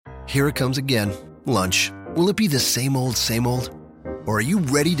Here it comes again. Lunch. Will it be the same old, same old? Or are you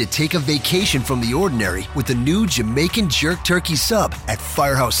ready to take a vacation from the ordinary with the new Jamaican Jerk Turkey Sub at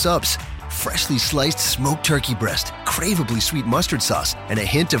Firehouse Subs? Freshly sliced smoked turkey breast, craveably sweet mustard sauce, and a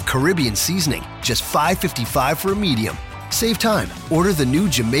hint of Caribbean seasoning. Just $5.55 for a medium. Save time. Order the new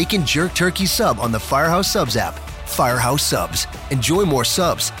Jamaican Jerk Turkey Sub on the Firehouse Subs app. Firehouse Subs. Enjoy more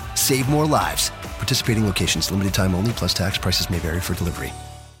subs. Save more lives. Participating locations. Limited time only, plus tax. Prices may vary for delivery.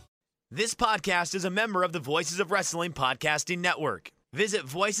 This podcast is a member of the Voices of Wrestling Podcasting Network. Visit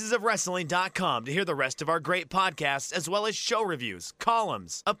voicesofwrestling.com to hear the rest of our great podcasts, as well as show reviews,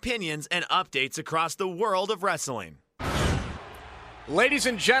 columns, opinions, and updates across the world of wrestling. Ladies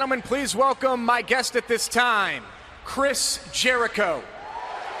and gentlemen, please welcome my guest at this time, Chris Jericho.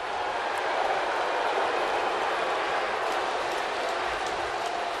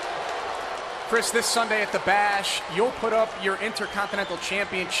 Chris, this Sunday at the Bash, you'll put up your Intercontinental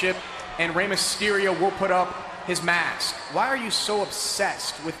Championship, and Rey Mysterio will put up his mask. Why are you so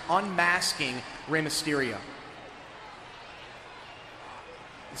obsessed with unmasking Rey Mysterio?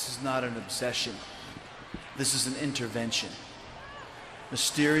 This is not an obsession. This is an intervention.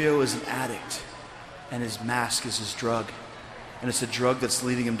 Mysterio is an addict, and his mask is his drug. And it's a drug that's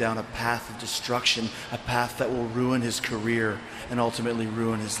leading him down a path of destruction, a path that will ruin his career and ultimately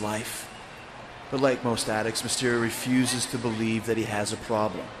ruin his life. But like most addicts, Mysterio refuses to believe that he has a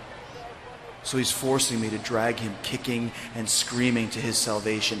problem. So he's forcing me to drag him kicking and screaming to his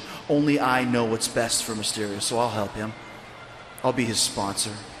salvation. Only I know what's best for Mysterio, so I'll help him. I'll be his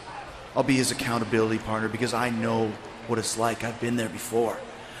sponsor. I'll be his accountability partner because I know what it's like. I've been there before.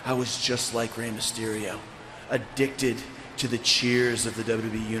 I was just like Rey Mysterio, addicted to the cheers of the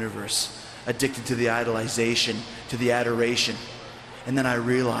WWE Universe, addicted to the idolization, to the adoration. And then I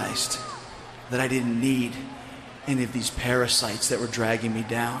realized that I didn't need any of these parasites that were dragging me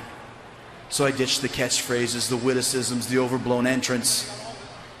down. So I ditched the catchphrases, the witticisms, the overblown entrance,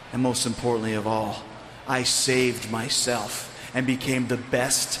 and most importantly of all, I saved myself and became the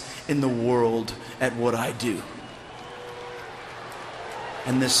best in the world at what I do.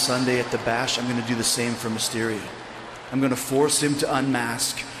 And this Sunday at the Bash, I'm going to do the same for Mysterio. I'm going to force him to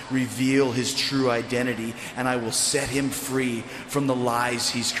unmask, reveal his true identity, and I will set him free from the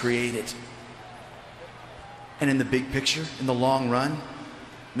lies he's created. And in the big picture, in the long run,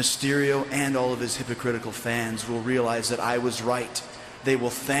 Mysterio and all of his hypocritical fans will realize that I was right. They will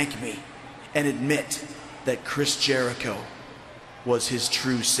thank me and admit that Chris Jericho was his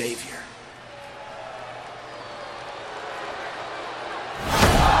true savior.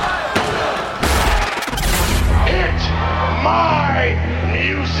 Hit my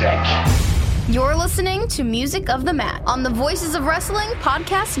music. You're listening to Music of the Mat on the Voices of Wrestling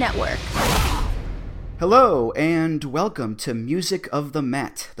Podcast Network. Hello, and welcome to Music of the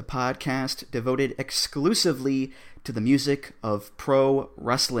Mat, the podcast devoted exclusively to the music of pro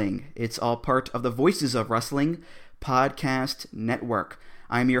wrestling. It's all part of the Voices of Wrestling Podcast Network.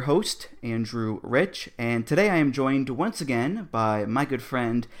 I'm your host, Andrew Rich, and today I am joined once again by my good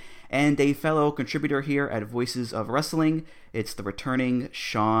friend and a fellow contributor here at Voices of Wrestling. It's the returning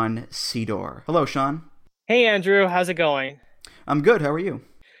Sean Sedor. Hello, Sean. Hey, Andrew. How's it going? I'm good. How are you?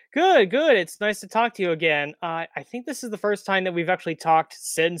 Good. It's nice to talk to you again. I think this is the first time that we've actually talked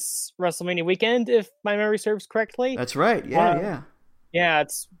since WrestleMania weekend, if my memory serves correctly. That's right. Yeah. Yeah,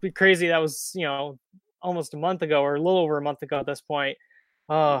 it's crazy. That was, almost a month ago, or a little over a month ago at this point.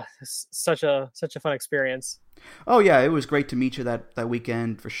 Oh, it's such a fun experience. Oh, yeah. It was great to meet you that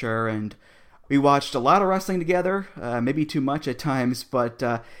weekend for sure. And we watched a lot of wrestling together, maybe too much at times, but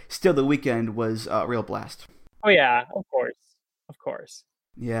still the weekend was a real blast. Oh, yeah, of course.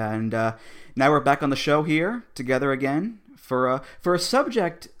 Yeah, and now we're back on the show here together again for a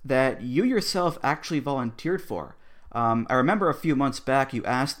subject that you yourself actually volunteered for. I remember a few months back you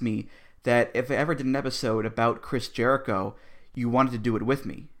asked me that if I ever did an episode about Chris Jericho, you wanted to do it with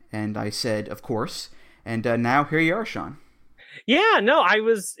me, and I said, of course. And now here you are, Sean. Yeah, no, it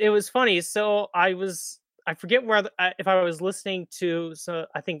was funny. So I forget where if I was listening to. So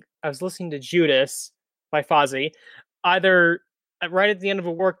I think I was listening to Judas by Fozzy, either right at the end of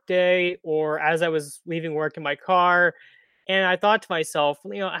a work day or as I was leaving work in my car. And I thought to myself,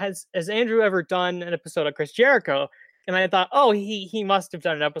 has Andrew ever done an episode of Chris Jericho? And I thought, oh, he must have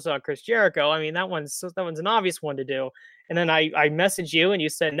done an episode on Chris Jericho. I mean, that one's an obvious one to do. And then I messaged you and you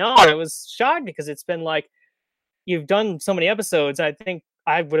said no. I was shocked because it's been like, you've done so many episodes. I think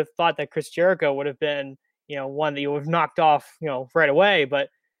I would have thought that Chris Jericho would have been, one that you would have knocked off, right away, but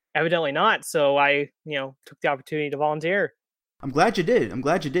evidently not. So I, took the opportunity to volunteer. I'm glad you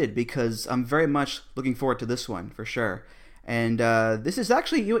did because I'm very much looking forward to this one for sure. And this is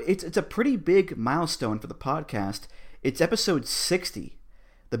actually, it's a pretty big milestone for the podcast. It's episode 60.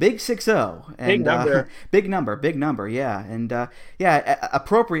 The big 6-0. And, big number. Big number, yeah. And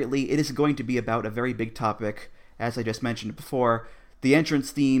appropriately, it is going to be about a very big topic, as I just mentioned before, the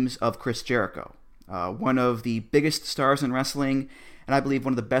entrance themes of Chris Jericho. One of the biggest stars in wrestling, and I believe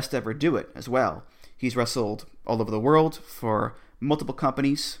one of the best to ever do it as well. He's wrestled all over the world for multiple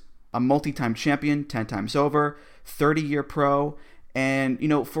companies, a multi-time champion 10 times over, 30-year pro, and,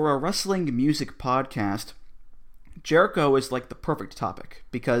 for a wrestling music podcast, Jericho is like the perfect topic,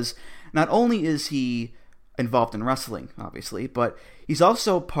 because not only is he involved in wrestling, obviously, but he's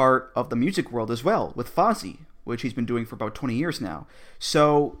also part of the music world as well, with Fozzy, which he's been doing for about 20 years now.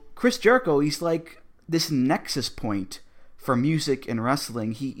 So Chris Jericho, he's like this nexus point for music and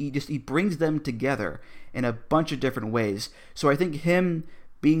wrestling. He brings them together in a bunch of different ways. So I think him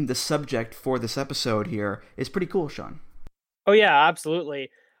being the subject for this episode here is pretty cool, Sean. Oh yeah, absolutely.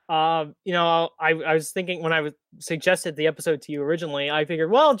 I was thinking when I suggested the episode to you originally, I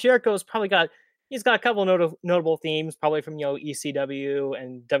figured, well, Jericho's probably got a couple notable themes, probably from ECW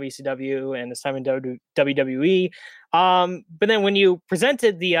and WCW and his time in WWE. But then when you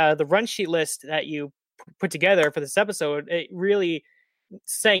presented the run sheet list that you put together for this episode, it really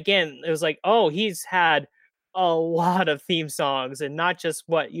sank in. It was like, oh, he's had a lot of theme songs, and not just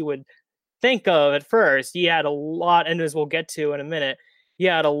what you would think of at first. He had a lot, and as we'll get to in a minute, he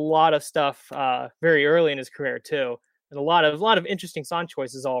had a lot of stuff very early in his career too, and a lot of interesting song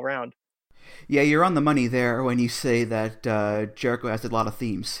choices all around. Yeah, you're on the money there when you say that Jericho has a lot of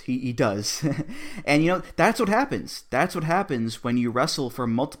themes. He does. And, that's what happens. That's what happens when you wrestle for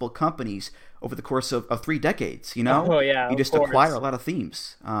multiple companies over the course of 3 decades, Oh, yeah, you just acquire a lot of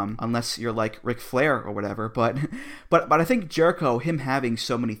themes, unless you're like Ric Flair or whatever. But I think Jericho, him having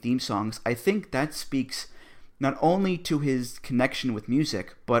so many theme songs, I think that speaks not only to his connection with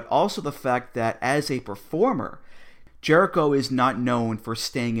music, but also the fact that as a performer, Jericho is not known for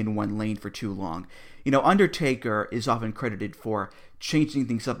staying in one lane for too long. Undertaker is often credited for changing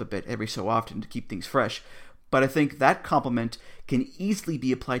things up a bit every so often to keep things fresh. But I think that compliment can easily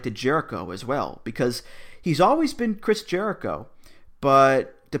be applied to Jericho as well, because he's always been Chris Jericho.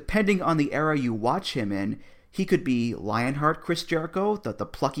 But depending on the era you watch him in, he could be Lionheart Chris Jericho, the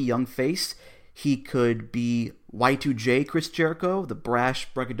plucky young face. He could be Y2J Chris Jericho, the brash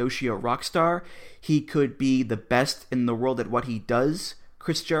braggadocio rock star. He could be the best in the world at what he does,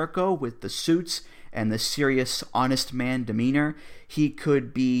 Chris Jericho, with the suits and the serious, honest man demeanor. He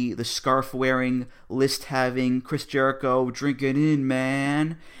could be the scarf-wearing, list-having Chris Jericho, drink it in,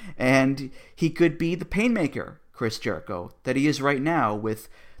 man. And he could be the painmaker Chris Jericho that he is right now with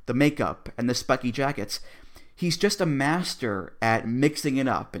the makeup and the spiky jackets. He's just a master at mixing it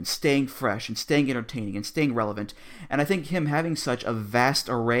up and staying fresh and staying entertaining and staying relevant. And I think him having such a vast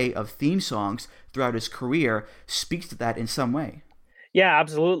array of theme songs throughout his career speaks to that in some way. Yeah,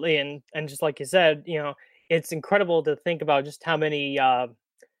 absolutely. And just like you said, it's incredible to think about just how many,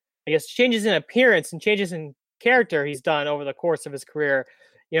 changes in appearance and changes in character he's done over the course of his career.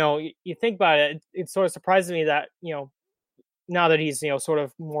 You think about it, it sort of surprises me that, now that he's, sort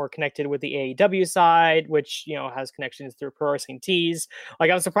of more connected with the AEW side, which, has connections through Pro Wrestling Tees.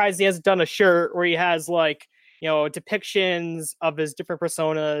 Like, I'm surprised he hasn't done a shirt where he has depictions of his different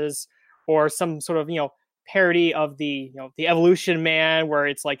personas, or some sort of, parody of the Evolution Man, where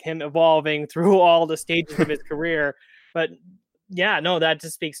it's like him evolving through all the stages of his career. But yeah, no, that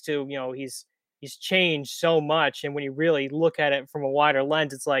just speaks to, he's changed so much. And when you really look at it from a wider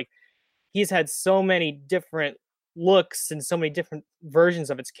lens, it's like he's had so many different looks and so many different versions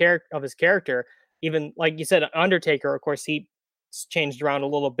of his character. Even like you said, Undertaker, of course, he changed around a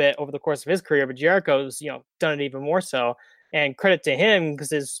little bit over the course of his career, but Jericho's done it even more so. And credit to him,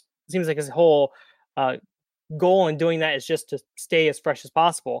 because it seems like his whole goal in doing that is just to stay as fresh as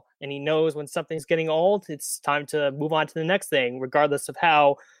possible. And he knows when something's getting old, it's time to move on to the next thing, regardless of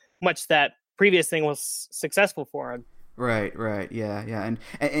how much that previous thing was successful for him. Right, yeah.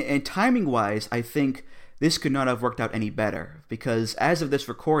 And timing wise, I think this could not have worked out any better, because as of this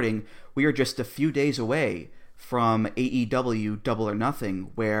recording, we are just a few days away from AEW Double or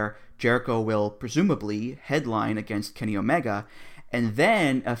Nothing, where Jericho will presumably headline against Kenny Omega, and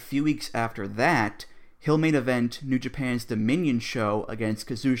then a few weeks after that, he'll main event New Japan's Dominion show against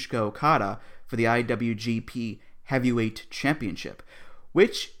Kazuchika Okada for the IWGP Heavyweight Championship,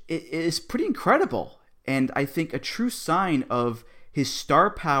 which is pretty incredible, and I think a true sign of his star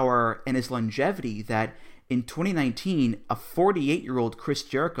power and his longevity, that in 2019, a 48-year-old Chris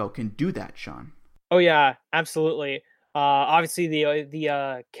Jericho can do that, Sean. Oh, yeah, absolutely. Obviously,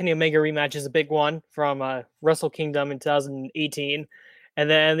 the Kenny Omega rematch is a big one from Wrestle Kingdom in 2018, and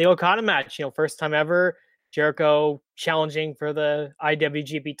then the Okada match. First time ever, Jericho challenging for the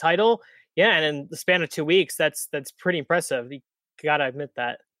IWGP title. Yeah, and in the span of 2 weeks, that's pretty impressive. You gotta admit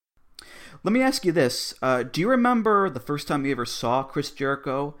that. Let me ask you this: do you remember the first time you ever saw Chris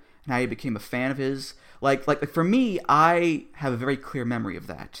Jericho and how you became a fan of his? Like for me, I have a very clear memory of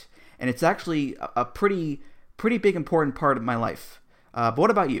that, and it's actually a pretty big important part of my life. But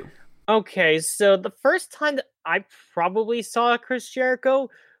what about you? Okay, so the first time that I probably saw Chris Jericho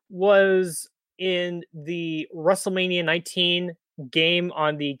was in the WrestleMania 19 game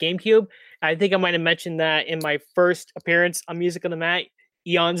on the GameCube. I think I might have mentioned that in my first appearance on Music on the Mat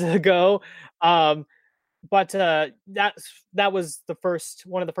eons ago. But that was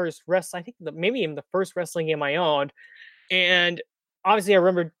one of the first I think maybe even the first wrestling game I owned. And obviously I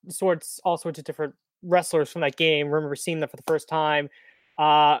remember all sorts of different wrestlers from that game. I remember seeing them for the first time.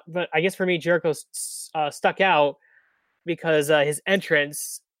 But I guess for me, Jericho stuck out because his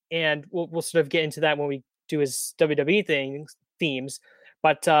entrance, and we'll sort of get into that when we do his WWE themes.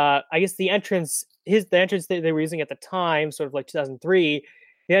 But I guess the entrance that they were using at the time, sort of like 2003,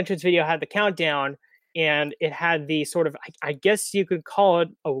 the entrance video had the countdown, and it had the sort of, I guess you could call it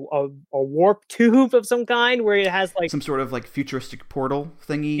a warp tube of some kind, where it has like some sort of like futuristic portal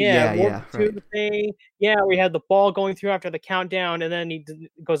thingy. Warp tube thing. Yeah, we had the ball going through after the countdown, and then he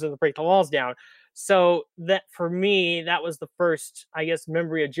goes to break the walls down. So that for me, that was the first, I guess,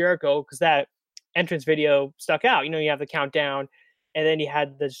 memory of Jericho, because that entrance video stuck out. You have the countdown, and then you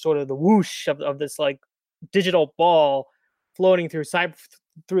had the sort of the whoosh of this like digital ball floating through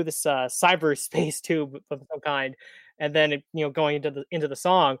this cyberspace tube of some kind, and then it, going into the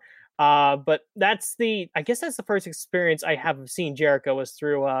song. But I guess that's the first experience I have of seeing Jericho was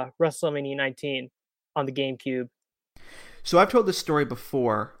through WrestleMania 19 on the GameCube. So I've told this story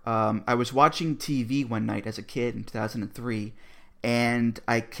before. I was watching TV one night as a kid in 2003, and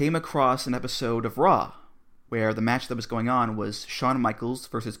I came across an episode of Raw where the match that was going on was Shawn Michaels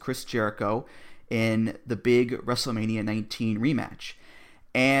versus Chris Jericho in the big WrestleMania 19 rematch.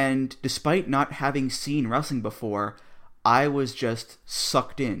 And despite not having seen wrestling before, I was just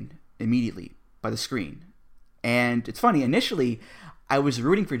sucked in immediately by the screen. And it's funny, initially, I was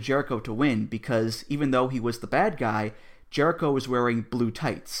rooting for Jericho to win because even though he was the bad guy, Jericho was wearing blue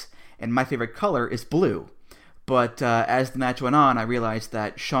tights, and my favorite color is blue. But as the match went on, I realized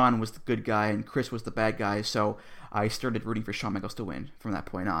that Shawn was the good guy and Chris was the bad guy, so I started rooting for Shawn Michaels to win from that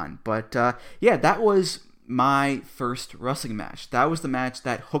point on. But that was my first wrestling match. That was the match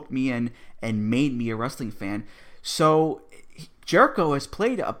that hooked me in and made me a wrestling fan. So Jericho has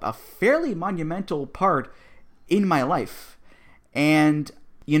played a fairly monumental part in my life. And,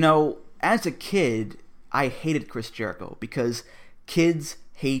 as a kid, I hated Chris Jericho because kids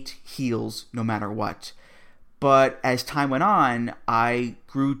hate heels no matter what. But as time went on, I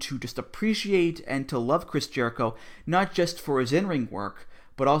grew to just appreciate and to love Chris Jericho, not just for his in-ring work,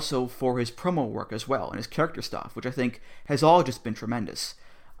 but also for his promo work as well, and his character stuff, which I think has all just been tremendous.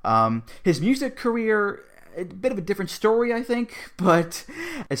 His music career, a bit of a different story, I think, but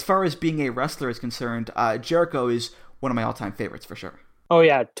as far as being a wrestler is concerned, Jericho is one of my all-time favorites for sure. Oh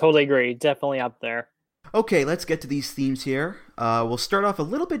yeah, totally agree. Definitely up there. Okay, let's get to these themes here. We'll start off a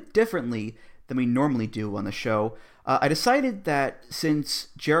little bit differently than we normally do on the show. I decided that since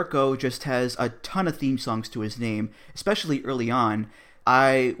Jericho just has a ton of theme songs to his name, especially early on,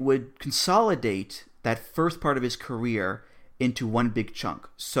 I would consolidate that first part of his career into one big chunk.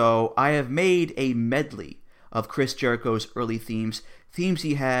 So I have made a medley of Chris Jericho's early themes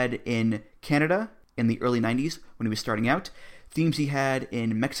he had in Canada in the early 90s when he was starting out, themes he had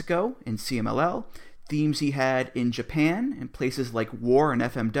in Mexico in CMLL, themes he had in Japan in places like War and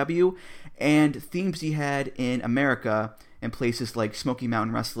FMW, and themes he had in America in places like Smoky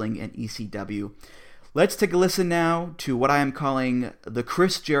Mountain Wrestling and ECW. Let's take a listen now to what I am calling the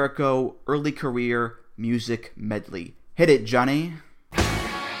Chris Jericho early career music medley. Hit it, Johnny. Every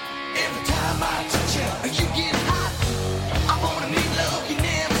time I touch you, you get hot. I wanna make love, you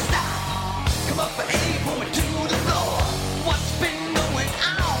never stop. Come up for air, pull me to the floor. What's been going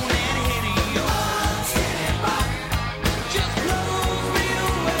on in here to you? Unsteady pop, just blows me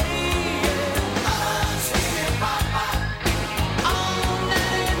away. Unsteady pop, all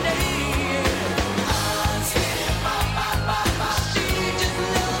night and day. Unsteady pop, she just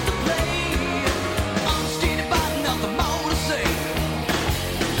loves to play. Unsteady pop, nothing more to say.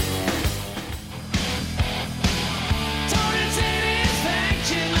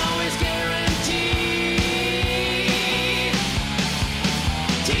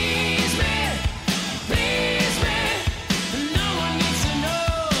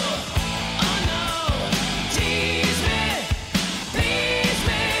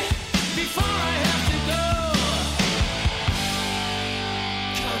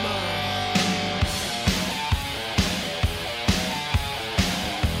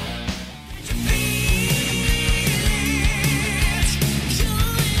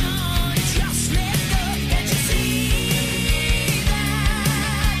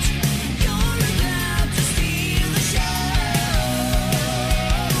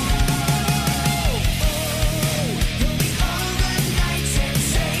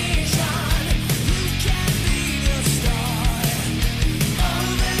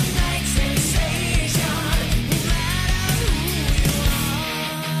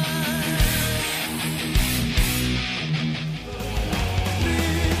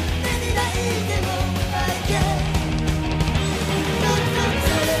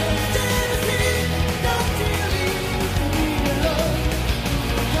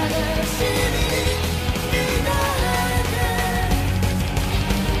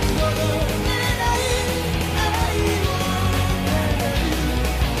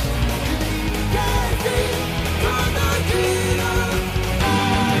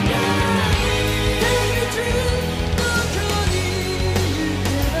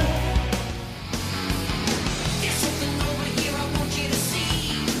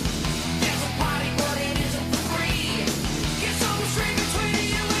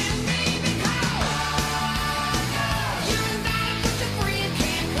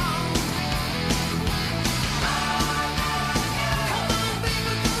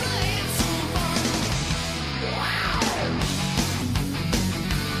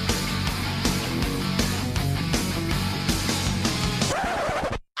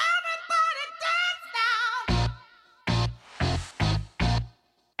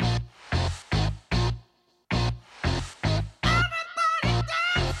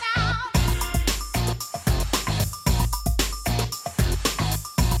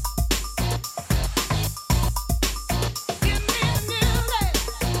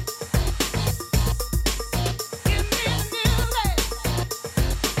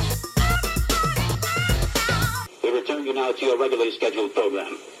 regularly scheduled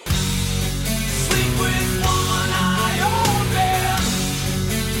program. Sleep with one eye open,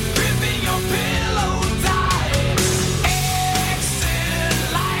 gripping your pillow tight. Exit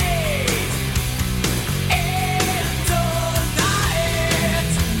light into night.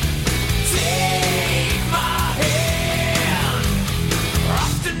 Take my hand,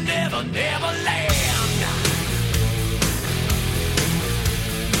 off to never, never land.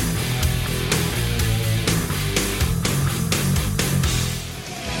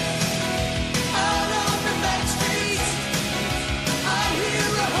 Out on the back streets, I hear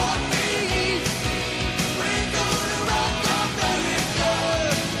a heartbeat. We're gonna rock America,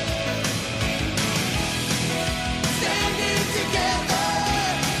 standing together,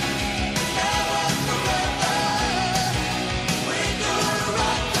 now and forever. We're gonna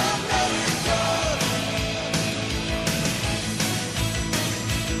rock America.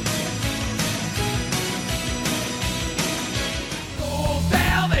 Full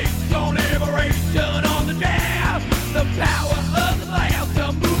salvation, liberation on the jazz. The power of the last to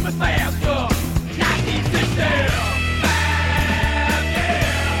move us faster. 1960, bam,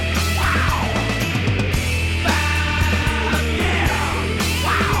 yeah, wow. Bam, yeah,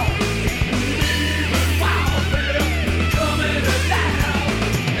 wow. Even wow, baby, coming alive.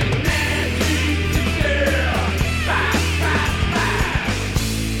 And 1960, bam, bam, bam.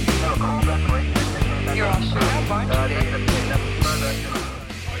 You're all shut up, aren't you, Dave?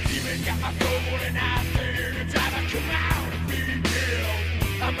 Even got my soul and I say to try to come out and be killed.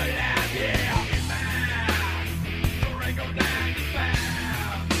 I'm alive, yeah, I'll be mine. Durango 95.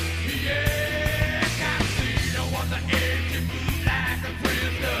 Yeah, Casino on the edge, you move like a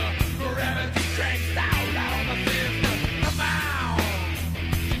prisoner. Gravity cranks out on my sister. Come on.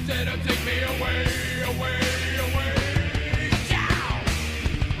 She said, oh, take me away, away, away. Down.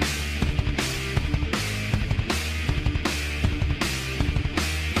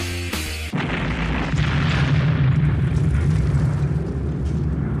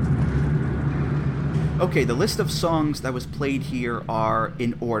 Okay, the list of songs that was played here are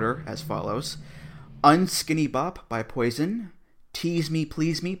in order as follows: Unskinny Bop by Poison, Tease Me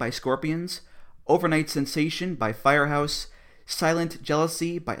Please Me by Scorpions, Overnight Sensation by Firehouse, Silent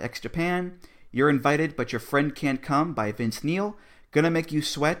Jealousy by X Japan, You're Invited But Your Friend Can't Come by Vince Neil, Gonna Make You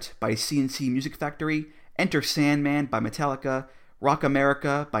Sweat by CNC Music Factory, Enter Sandman by Metallica, Rock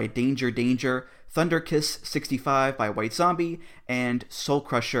America by Danger Danger, Thunder Kiss 65 by White Zombie, and Soul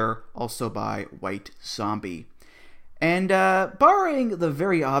Crusher, also by White Zombie. And barring the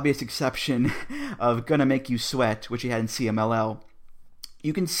very obvious exception of Gonna Make You Sweat, which he had in CMLL,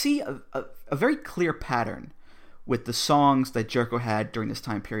 you can see a very clear pattern with the songs that Jericho had during this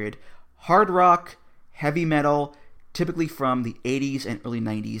time period. Hard rock, heavy metal, typically from the 80s and early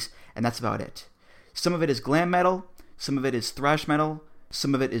 90s, and that's about it. Some of it is glam metal, some of it is thrash metal,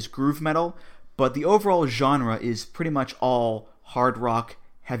 some of it is groove metal, but the overall genre is pretty much all hard rock,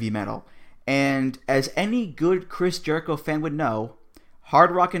 heavy metal. And as any good Chris Jericho fan would know, hard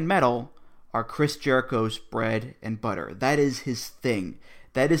rock and metal are Chris Jericho's bread and butter. That is his thing.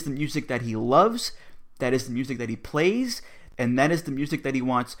 That is the music that he loves, that is the music that he plays, and that is the music that he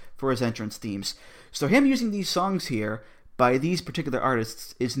wants for his entrance themes. So him using these songs here by these particular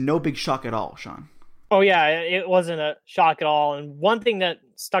artists is no big shock at all, Sean. Oh yeah, it wasn't a shock at all. And one thing that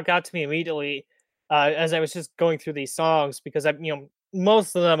stuck out to me immediately as I was just going through these songs, because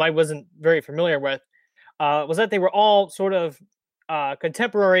most of them I wasn't very familiar with, was that they were all sort of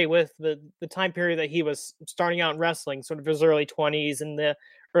contemporary with the time period that he was starting out in wrestling, sort of his early 20s and the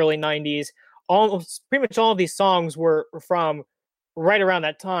early 90s. Pretty much all of these songs were from right around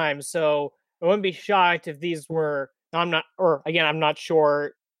that time. So I wouldn't be shocked if these were. I'm not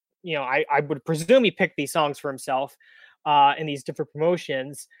sure. I would presume he picked these songs for himself in these different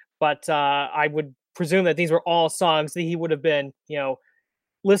promotions, but I would presume that these were all songs that he would have been,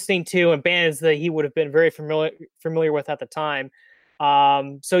 listening to, and bands that he would have been very familiar with at the time.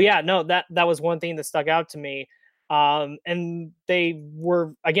 So yeah, no, that was one thing that stuck out to me. And they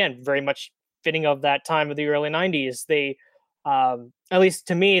were, again, very much fitting of that time of the early 90s. They, at least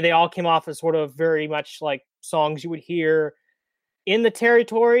to me, they all came off as sort of very much like songs you would hear in the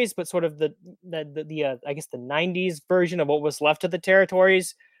territories, but sort of the I guess the 90s version of what was left of the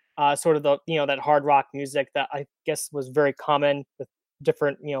territories, sort of that hard rock music that I guess was very common with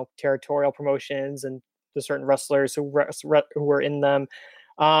different, territorial promotions and the certain wrestlers who were in them.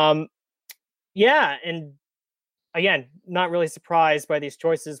 Yeah. And again, not really surprised by these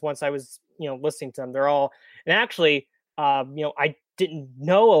choices once I was, listening to them. They're all, and actually, I didn't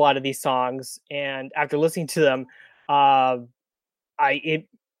know a lot of these songs, and after listening to them, it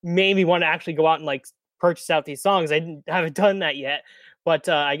made me want to actually go out and purchase out these songs. Haven't done that yet, but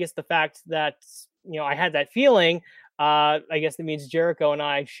I guess the fact that I had that feeling, I guess that means Jericho and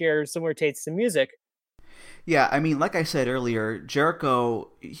I share similar tastes in music. Yeah, I mean, like I said earlier, Jericho,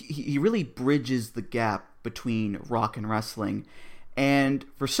 he really bridges the gap between rock and wrestling. And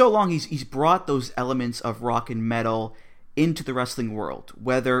for so long, he's brought those elements of rock and metal into the wrestling world,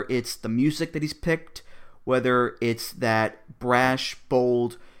 whether it's the music that he's picked, whether it's that brash,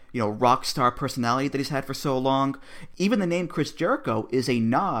 bold, rock star personality that he's had for so long. Even the name Chris Jericho is a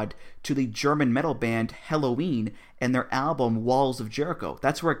nod to the German metal band Helloween and their album Walls of Jericho.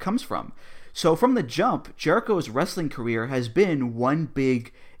 That's where it comes from. So from the jump, Jericho's wrestling career has been one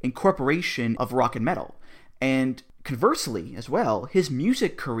big incorporation of rock and metal. And conversely, as well, his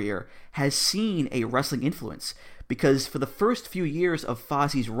music career has seen a wrestling influence, because for the first few years of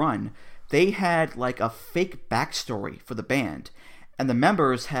Fozzy's run, they had like a fake backstory for the band, and the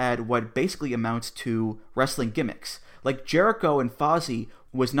members had what basically amounts to wrestling gimmicks. Like Jericho and Fozzy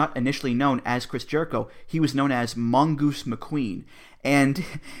was not initially known as Chris Jericho, he was known as Mongoose McQueen. And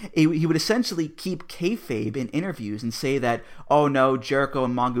he would essentially keep kayfabe in interviews and say that, oh no, Jericho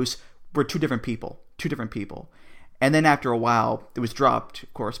and Mongoose were two different people. And then after a while, it was dropped,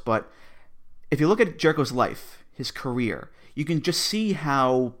 of course, but if you look at Jericho's life, his career, you can just see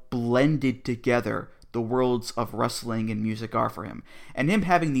how blended together the worlds of wrestling and music are for him. And him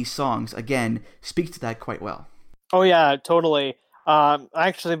having these songs, again, speaks to that quite well. Oh yeah, totally.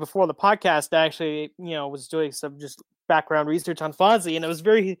 Actually, before the podcast, I was doing some just background research on Fozzy, and I was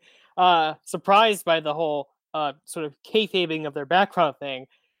very surprised by the whole sort of kayfabing of their background thing.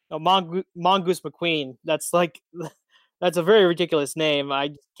 Mongoose McQueen, that's a very ridiculous name.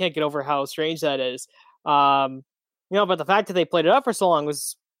 I can't get over how strange that is. But the fact that they played it up for so long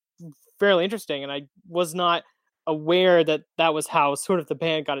was fairly interesting, and I was not aware that was how sort of the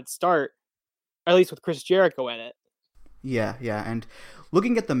band got its start, at least with Chris Jericho in it. Yeah, and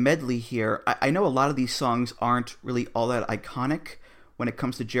looking at the medley here, I know a lot of these songs aren't really all that iconic when it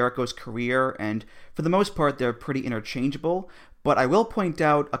comes to Jericho's career, and for the most part, they're pretty interchangeable, but I will point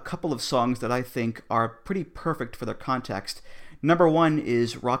out a couple of songs that I think are pretty perfect for their context. Number one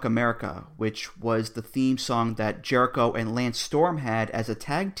is Rock America, which was the theme song that Jericho and Lance Storm had as a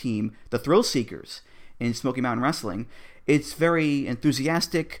tag team, the Thrill Seekers, in Smoky Mountain Wrestling. It's very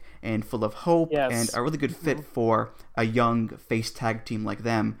enthusiastic and full of hope, yes, and a really good fit for a young face tag team like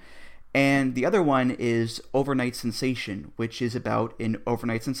them. And the other one is Overnight Sensation, which is about an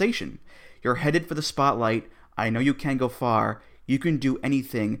overnight sensation. You're headed for the spotlight. I know you can go far. You can do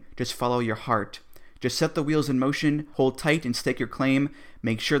anything. Just follow your heart. Just set the wheels in motion, hold tight and stake your claim.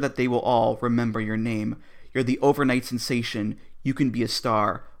 Make sure that they will all remember your name. You're the overnight sensation. You can be a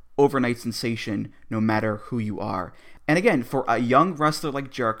star. Overnight sensation, no matter who you are. And again, for a young wrestler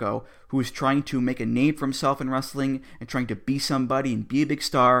like Jericho, who is trying to make a name for himself in wrestling and trying to be somebody and be a big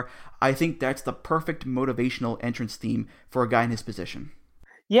star, I think that's the perfect motivational entrance theme for a guy in his position.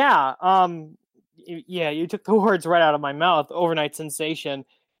 Yeah, you took the words right out of my mouth. Overnight Sensation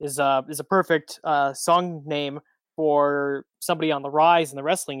is a perfect song name for somebody on the rise in the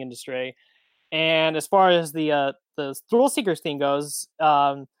wrestling industry. And as far as the Thrill Seekers thing goes,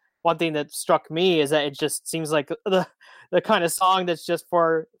 one thing that struck me is that it just seems like the kind of song that's just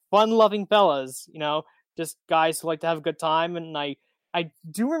for fun-loving fellas, just guys who like to have a good time. And I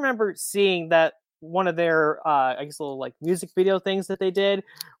do remember seeing that one of their, little like music video things that they did,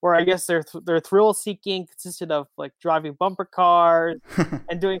 where I guess their thrill seeking consisted of like driving bumper cars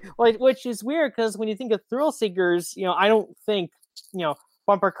and doing which is weird because when you think of thrill seekers, I don't think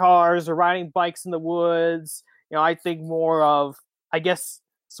bumper cars or riding bikes in the woods. I think more of, I guess,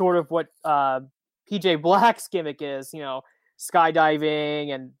 sort of what PJ Black's gimmick is,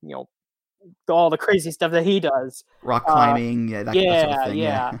 skydiving and all the crazy stuff that he does, rock climbing, that sort of thing.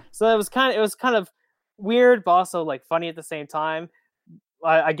 Yeah. So it was kind of weird, but also like funny at the same time.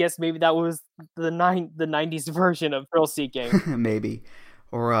 I guess maybe that was the 90s version of thrill seeking, maybe,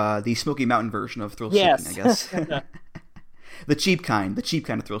 or the Smoky Mountain version of thrill seeking. I guess the cheap kind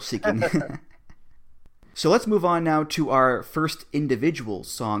of thrill seeking. So let's move on now to our first individual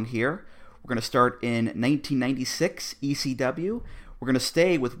song here. We're going to start in 1996, ECW. We're going to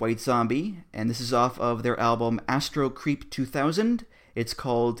stay with White Zombie, and this is off of their album Astro Creep 2000. It's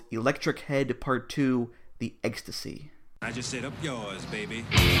called Electric Head Part 2, The Ecstasy. I just set up yours, baby.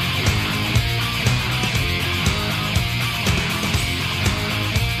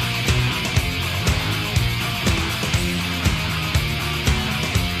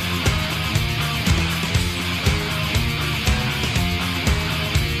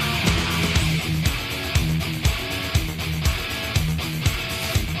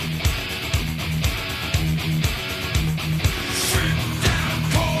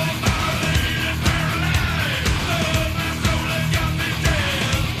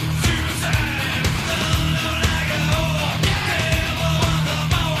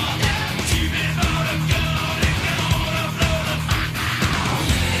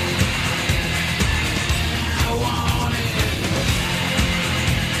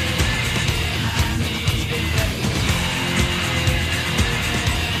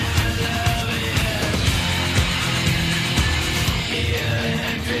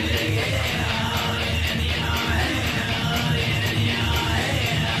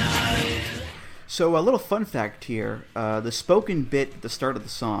 So a little fun fact here, the spoken bit at the start of the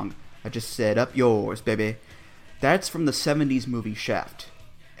song, I just said, up yours, baby, that's from the 70s movie Shaft.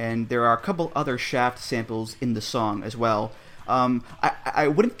 And there are a couple other Shaft samples in the song as well. I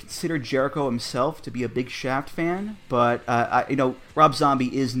wouldn't consider Jericho himself to be a big Shaft fan, but Rob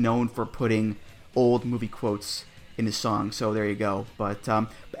Zombie is known for putting old movie quotes in his song, so there you go. But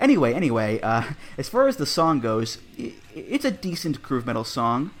anyway, as far as the song goes, it's a decent groove metal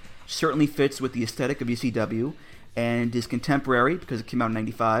song. Certainly fits with the aesthetic of ECW and is contemporary because it came out in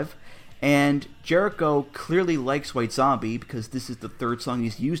 '95. And Jericho clearly likes White Zombie because this is the third song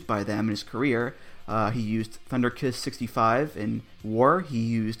he's used by them in his career. He used Thunder Kiss 65 in War, he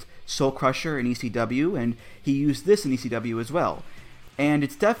used Soul Crusher in ECW, and he used this in ECW as well. And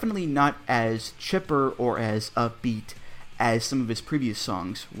it's definitely not as chipper or as upbeat as some of his previous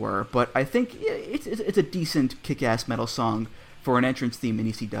songs were, but I think it's a decent kick-ass metal song for an entrance theme in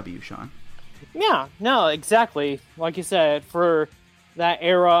ECW, Sean. Yeah, no, exactly. Like you said, for that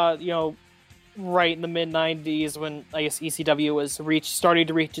era, right in the mid-90s when I guess ECW was starting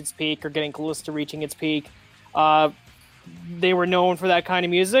to reach its peak or getting close to reaching its peak. They were known for that kind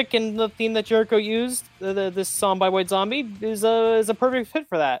of music, and the theme that Jericho used, this song by White Zombie, is a perfect fit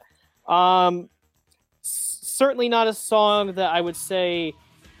for that. Certainly not a song that I would say,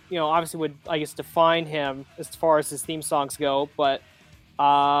 obviously would, I guess, define him as far as his theme songs go, but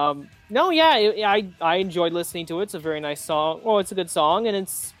I enjoyed listening to it. It's a very nice song. Well, it's a good song, and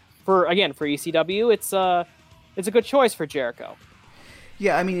it's for ECW, it's a good choice for Jericho.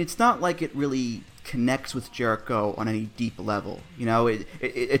 Yeah, I mean, it's not like it really connects with Jericho on any deep level.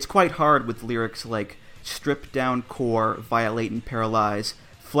 It's quite hard with lyrics like strip down core, violate and paralyze,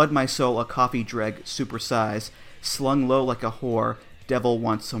 flood my soul a coffee dreg, supersize, slung low like a whore, devil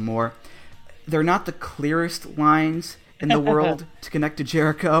wants some more. They're not the clearest lines in the world to connect to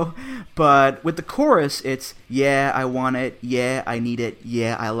Jericho, but with the chorus, it's, yeah, I want it, yeah, I need it,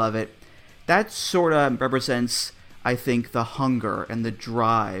 yeah, I love it. That sort of represents, I think, the hunger and the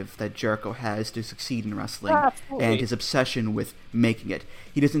drive that Jericho has to succeed in wrestling. Absolutely. And his obsession with making it.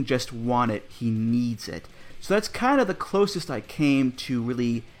 He doesn't just want it, he needs it. So that's kind of the closest I came to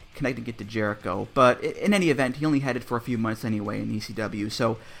really connecting it to Jericho, but in any event, he only had it for a few months anyway in ECW,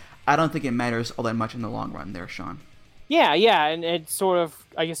 so I don't think it matters all that much in the long run there, Sean. Yeah, and it sort of,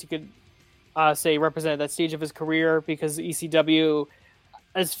 I guess you could say, represented that stage of his career, because ECW,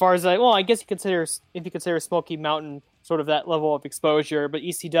 as far as I guess if you consider Smoky Mountain sort of that level of exposure, but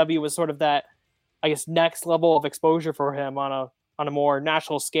ECW was sort of that, I guess, next level of exposure for him on a more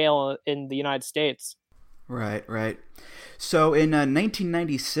national scale in the United States. Right. So in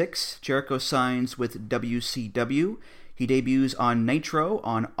 1996, Jericho signs with WCW. He debuts on Nitro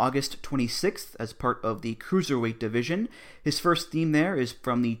on August 26th as part of the Cruiserweight division. His first theme there is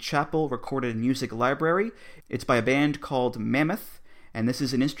from the Chappell Recorded Music Library. It's by a band called Mammoth, and this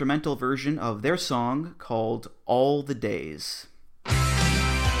is an instrumental version of their song called All the Days.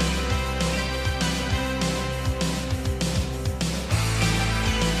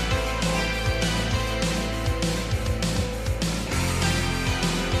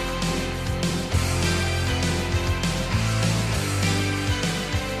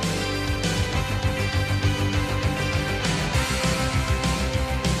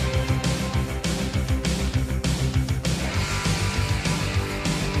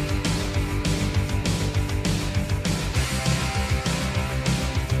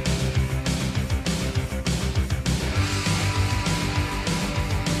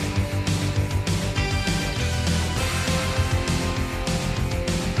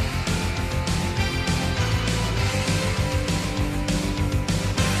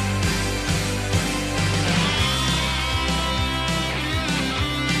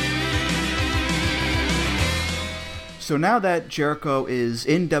 So now that Jericho is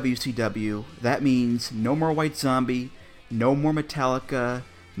in WCW, that means no more White Zombie, no more Metallica,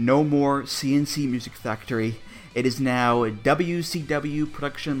 no more CNC Music Factory. It is now WCW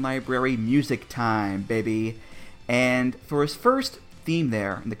Production Library music time, baby. And for his first theme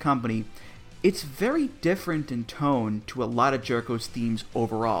there in the company, it's very different in tone to a lot of Jericho's themes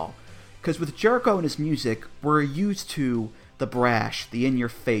overall. Because with Jericho and his music, we're used to the brash, the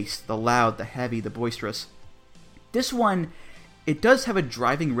in-your-face, the loud, the heavy, the boisterous. This one, it does have a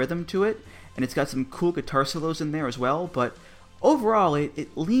driving rhythm to it, and it's got some cool guitar solos in there as well, but overall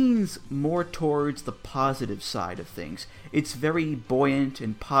it leans more towards the positive side of things. It's very buoyant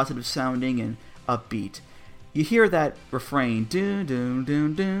and positive sounding and upbeat. You hear that refrain, doo doo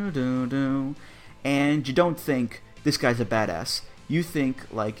doo doo doo doo, and you don't think, this guy's a badass. You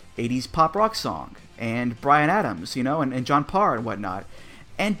think like 80s pop rock song, and Bryan Adams, and John Parr and whatnot.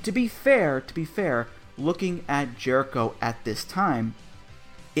 And to be fair, looking at Jericho at this time,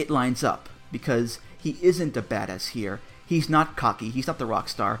 it lines up, because he isn't a badass here. He's not cocky. He's not the rock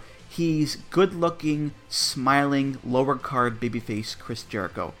star. He's good-looking, smiling, lower-card babyface Chris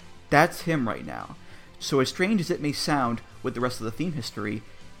Jericho. That's him right now. So as strange as it may sound with the rest of the theme history,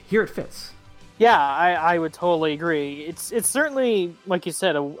 here it fits. Yeah, I would totally agree. It's certainly, like you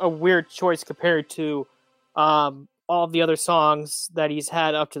said, a weird choice compared to all of the other songs that he's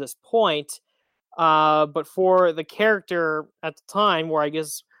had up to this point. But for the character at the time, where I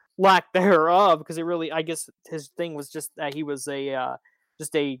guess lack thereof, because it really, I guess his thing was just that he was I guess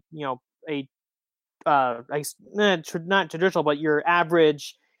not traditional, but your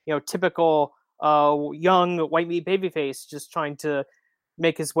average, typical young white meat babyface just trying to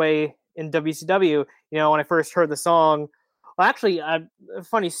make his way in WCW. When I first heard the song, well, actually, a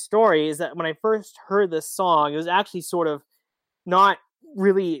funny story is that when I first heard this song, it was actually sort of not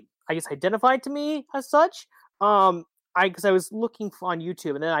really, I guess, identified to me as such. Because I was looking on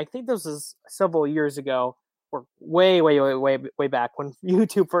YouTube, and then I think this was several years ago, or way back when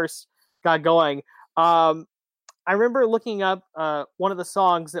YouTube first got going. I remember looking up one of the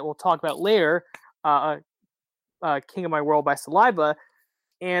songs that we'll talk about later, "King of My World" by Saliva,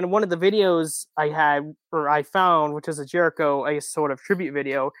 and one of the videos I found, which was a Jericho, I guess, sort of tribute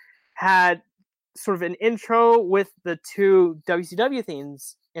video, had sort of an intro with the two WCW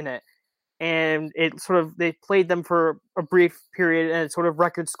themes in it. And it sort of, they played them for a brief period, and it sort of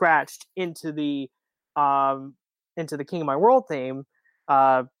record scratched into the King of My World theme,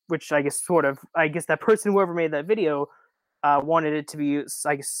 which I guess that person, whoever made that video, wanted it to be,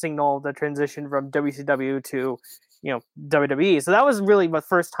 I guess, signal the transition from WCW to, WWE. So that was really the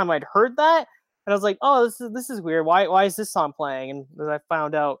first time I'd heard that, and I was like, oh, this is weird. Why is this song playing? And as I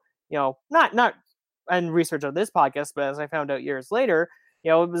found out, not in research of this podcast, but as I found out years later,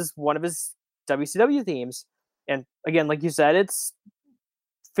 it was one of his WCW themes. And again, like you said, it's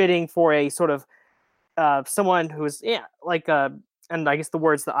fitting for a sort of someone who's, and I guess the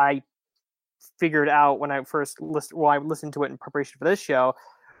words that I figured out when I first listened to it in preparation for this show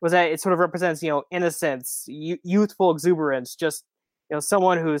was that it sort of represents, innocence, youthful exuberance, just,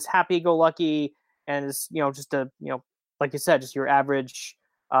 someone who's happy-go-lucky and is, just a, like you said, just your average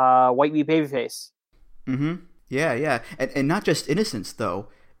white meat babyface. Mm-hmm. Yeah. And not just innocence, though,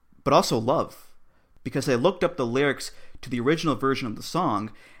 but also love. Because I looked up the lyrics to the original version of the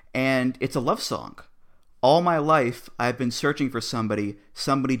song, and it's a love song. All my life, I've been searching for somebody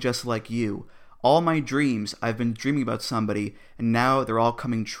just like you. All my dreams, I've been dreaming about somebody, and now they're all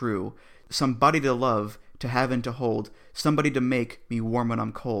coming true. Somebody to love, to have and to hold, somebody to make me warm when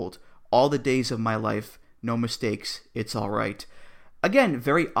I'm cold. All the days of my life, no mistakes, it's all right. Again,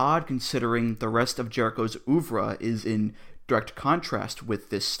 very odd considering the rest of Jericho's oeuvre is in direct contrast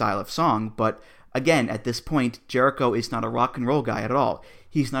with this style of song, but again, at this point, Jericho is not a rock and roll guy at all.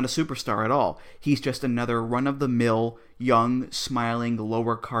 He's not a superstar at all. He's just another run-of-the-mill, young, smiling,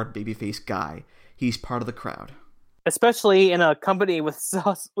 lower-card babyface guy. He's part of the crowd. Especially in a company with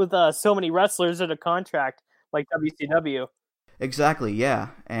so many wrestlers in a contract like WCW. Exactly, yeah.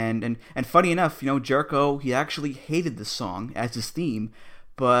 And funny enough, Jericho, he actually hated this song as his theme,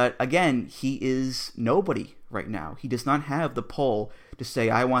 but again, he is nobody right now. He does not have the pull to say,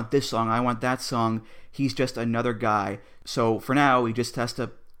 I want this song, I want that song. He's just another guy. So for now, he just has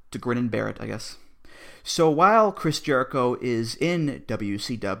to grin and bear it, I guess. So while Chris Jericho is in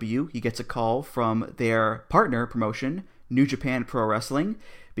WCW, he gets a call from their partner promotion, New Japan Pro Wrestling,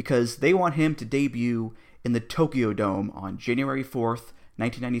 because they want him to debut in the Tokyo Dome on January 4th,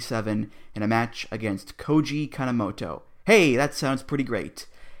 1997, in a match against Koji Kanemoto. Hey, that sounds pretty great.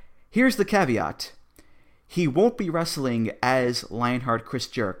 Here's the caveat. He won't be wrestling as Lionheart Chris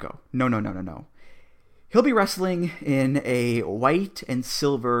Jericho. No. He'll be wrestling in a white and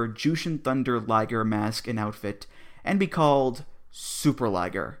silver Jushin Thunder Liger mask and outfit, and be called Super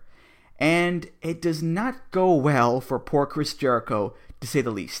Liger. And it does not go well for poor Chris Jericho, to say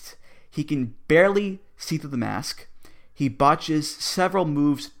the least. He can barely see through the mask. He botches several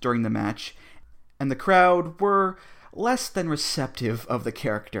moves during the match, and the crowd were less than receptive of the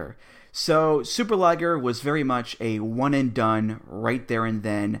character. So Super Liger was very much a one and done, right there and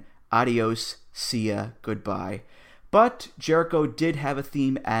then, adios, see ya, goodbye. But Jericho did have a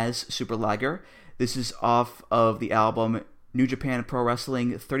theme as Super Liger. This is off of the album New Japan Pro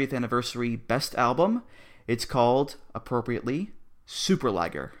Wrestling 30th Anniversary Best Album. It's called, appropriately, Super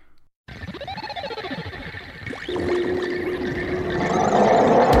Liger.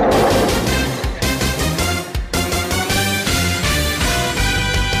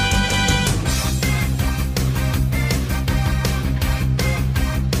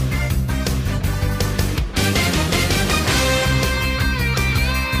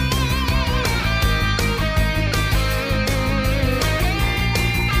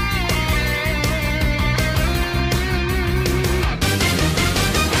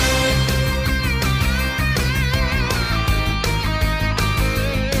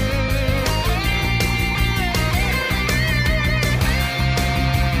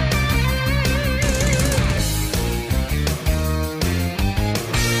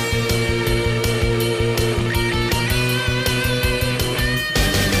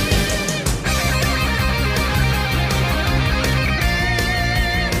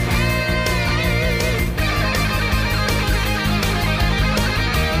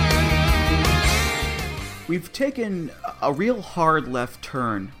 We've taken a real hard left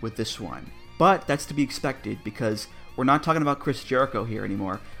turn with this one, but that's to be expected because we're not talking about Chris Jericho here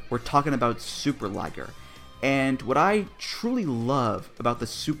anymore. We're talking about Super Liger. And what I truly love about the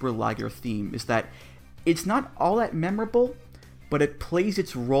Super Liger theme is that it's not all that memorable, but it plays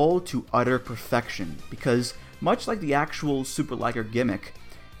its role to utter perfection because much like the actual Super Liger gimmick,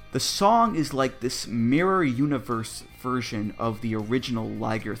 the song is like this mirror universe version of the original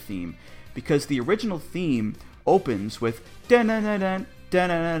Liger theme, because the original theme opens with da-na-na-na,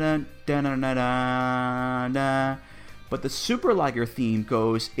 da-na-na-na, da-na-na-na-na, but the Super Liger theme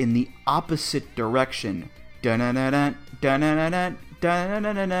goes in the opposite direction. Da-na-na-na, da-na-na-na,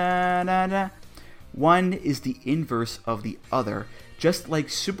 da-na-na-na-na-na. One is the inverse of the other, just like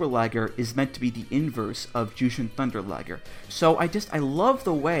Super Liger is meant to be the inverse of Jushin Thunder Liger. So I love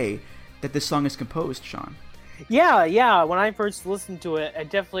the way that this song is composed, Sean. Yeah. When I first listened to it,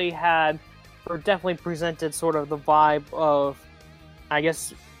 it definitely presented sort of the vibe of, I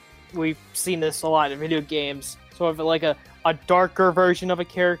guess we've seen this a lot in video games, sort of like a darker version of a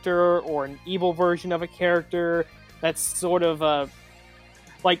character or an evil version of a character. That's sort of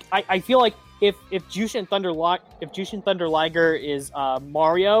like I feel like if Jushin Thunder Liger is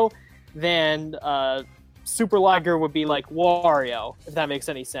Mario, then Super Liger would be like Wario, if that makes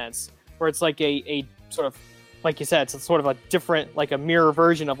any sense. Where it's like a sort of, like you said, it's sort of a different, like a mirror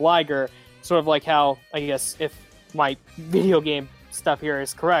version of Liger. Sort of like how, I guess, if my video game stuff here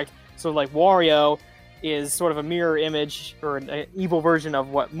is correct, sort of like Wario is sort of a mirror image or an evil version of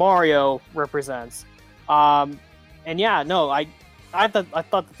what Mario represents. And yeah, no, I thought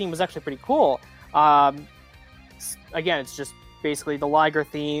the theme was actually pretty cool. Again, it's just basically the Liger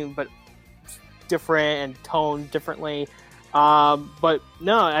theme, but different and toned differently. But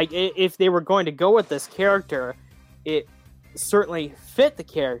no, if they were going to go with this character, it certainly fit the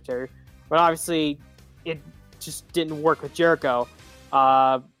character, but obviously it just didn't work with Jericho.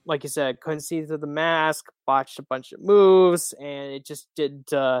 Like you said, couldn't see through the mask, botched a bunch of moves, and it just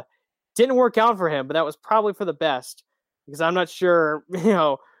didn't work out for him. But that was probably for the best, because I'm not sure,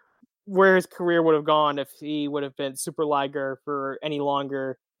 where his career would have gone if he would have been Super Liger for any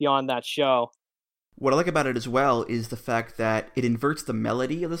longer beyond that show. What I like about it as well is the fact that it inverts the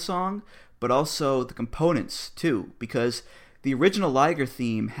melody of the song, but also the components too, because the original Liger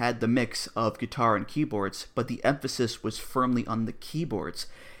theme had the mix of guitar and keyboards, but the emphasis was firmly on the keyboards.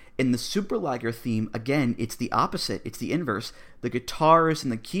 In the Super Liger theme, again, it's the opposite. It's the inverse. The guitars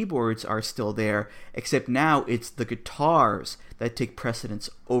and the keyboards are still there, except now it's the guitars that take precedence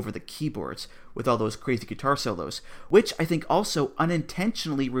over the keyboards with all those crazy guitar solos, which I think also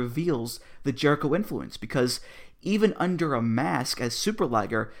unintentionally reveals the Jericho influence, because even under a mask as Super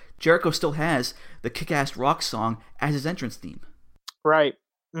Liger, Jericho still has the kick-ass rock song as his entrance theme. Right.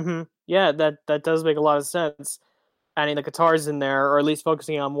 Mm-hmm. Yeah, that does make a lot of sense. Adding the guitars in there, or at least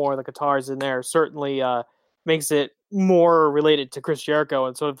focusing on more of the guitars in there, certainly makes it more related to Chris Jericho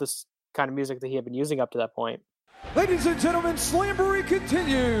and sort of this kind of music that he had been using up to that point. Ladies and gentlemen, Slamboree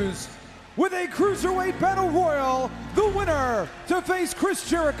continues with a Cruiserweight Battle Royal. The winner to face Chris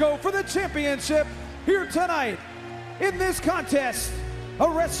Jericho for the championship here tonight. In this contest, a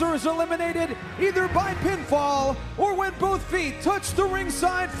wrestler is eliminated either by pinfall or when both feet touch the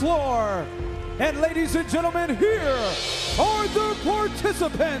ringside floor. And ladies and gentlemen, here are the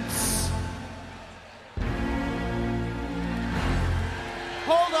participants.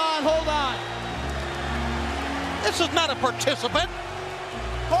 Hold on. This is not a participant.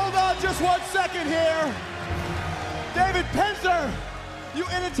 Hold on just 1 second here. David Penzer, you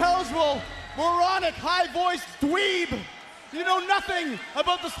unintelligible, moronic, high-voiced dweeb. You know nothing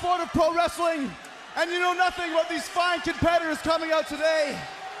about the sport of pro wrestling, and you know nothing about these fine competitors coming out today.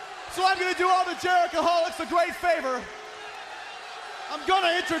 So I'm going to do all the Jerichoholics a great favor. I'm going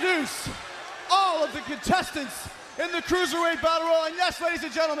to introduce all of the contestants in the Cruiserweight Battle Royal. And yes, ladies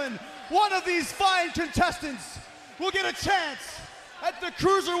and gentlemen, one of these fine contestants will get a chance at the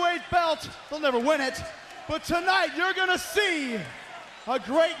Cruiserweight belt. They'll never win it, but tonight you're going to see a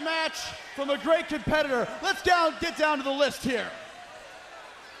great match from a great competitor. Let's get down to the list here.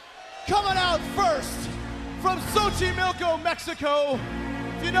 Coming out first from Xochimilco, Mexico.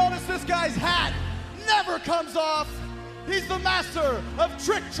 If you notice, this guy's hat never comes off. He's the master of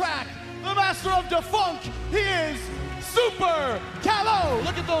Trick Track, the master of Defunct. He is Super Calo.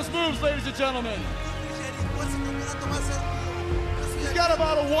 Look at those moves, ladies and gentlemen. He's got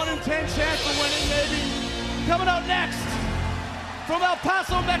about a 1 in 10 chance of winning, maybe. Coming out next, from El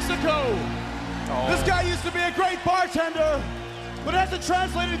Paso, Mexico. This guy used to be a great bartender, but hasn't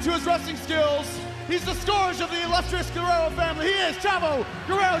translated to his wrestling skills. He's the scourge of the illustrious Guerrero family. He is Chavo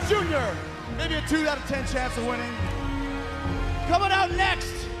Guerrero Jr. maybe a 2 out of 10 chance of winning. Coming out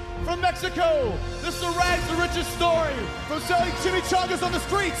next from Mexico, this is the rags to riches story. From selling chimichangas on the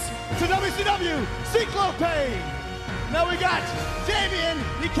streets to WCW, Ciclope. Now we got Damien.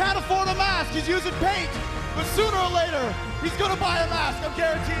 He can't afford a mask. He's using paint. But sooner or later, he's going to buy a mask. I'm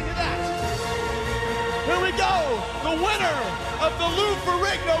guaranteeing you that. Here we go. The winner of the Lou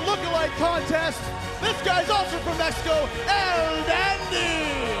Ferrigno lookalike contest. This guy's also from Mexico, El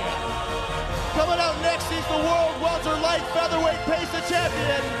Dandy. Coming out next, he's the World Welter Light Featherweight Pesa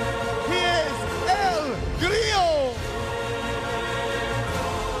Champion. He is El Grillo.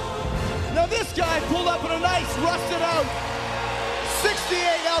 Now this guy pulled up in a nice, rusted out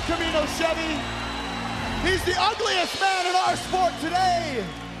 68 El Camino Chevy. He's the ugliest man in our sport today.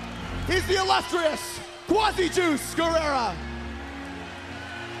 He's the illustrious Quasi Juice Guerrera.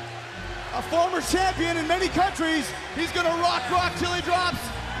 A former champion in many countries. He's gonna rock till he drops.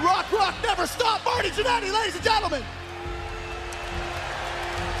 Rock, never stop. Marty Jannetty, ladies and gentlemen.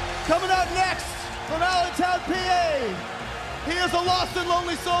 Coming out next from Allentown, PA. He is a lost and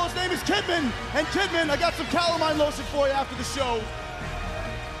lonely soul. His name is Kidman. And Kidman, I got some calamine lotion for you after the show.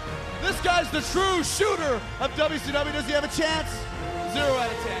 This guy's the true shooter of WCW. Does he have a chance? 0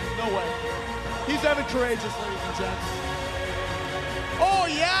 out of 10. No way. He's Evan Courageous, ladies and gents. Oh,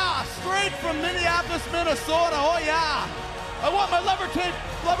 yeah. Straight from Minneapolis, Minnesota. Oh, yeah. I want my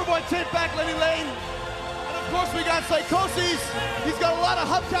Loverboy tape back, Lenny Lane. And, of course, we got Psychosis. He's got a lot of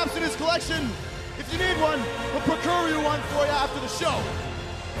hubcaps in his collection. If you need one, we'll procure you one for you after the show.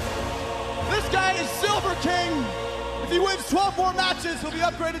 This guy is Silver King. If he wins 12 more matches, he'll be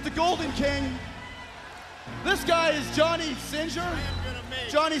upgraded to Golden King. This guy is Johnny Singer.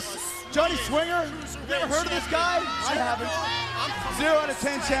 Johnny Swinger. Have you ever heard of this guy? I haven't. 0 out of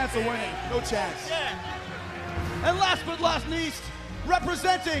 10 chance of winning. No chance. And last but not least,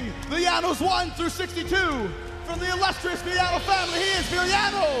 representing the Llanos 1 through 62, from the illustrious Villano family, he is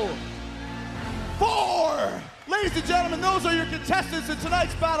Villano 4. Ladies and gentlemen, those are your contestants in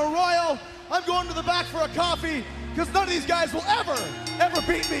tonight's Battle Royal. I'm going to the back for a coffee, because none of these guys will ever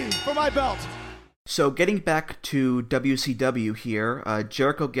beat me for my belt. So getting back to WCW here,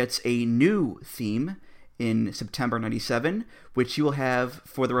 Jericho gets a new theme in September 97, which he will have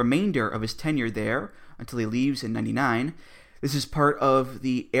for the remainder of his tenure there until he leaves in 99. This is part of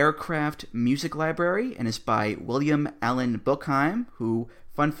the Aircraft Music Library and is by William Allen Buchheim, who,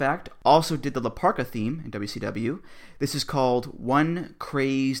 fun fact, also did the La Parka theme in WCW. This is called One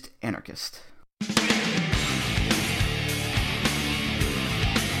Crazed Anarchist.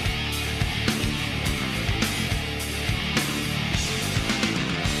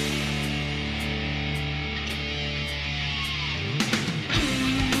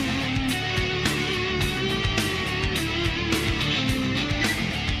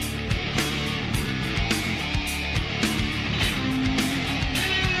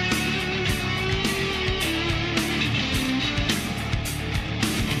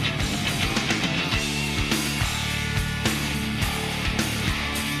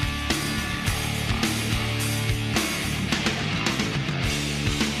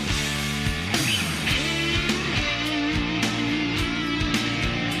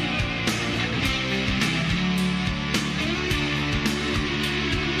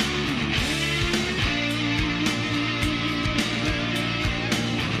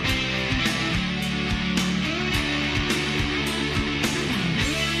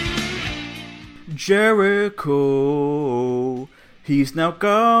 Jericho, he's now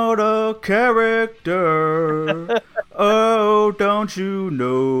got a character. Oh, don't you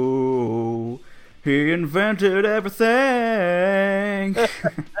know? He invented everything.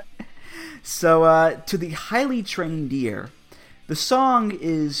 So, to the highly trained ear, the song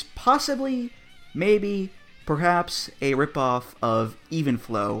is possibly, maybe, perhaps a ripoff of Even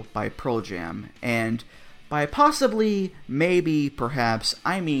Flow by Pearl Jam. And by possibly, maybe, perhaps,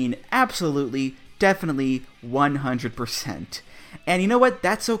 I mean absolutely, definitely 100%. And you know what?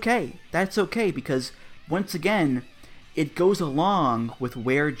 That's okay. That's okay, because once again, it goes along with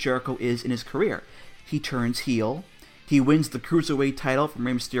where Jericho is in his career. He turns heel. He wins the Cruiserweight title from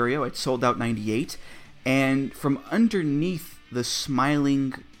Rey Mysterio at Sold Out 98. And from underneath the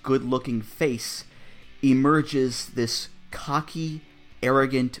smiling, good-looking face emerges this cocky,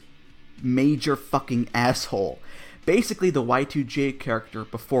 arrogant, major fucking asshole. Basically the Y2J character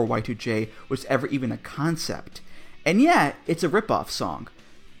before Y2J was ever even a concept. And yeah, it's a ripoff song,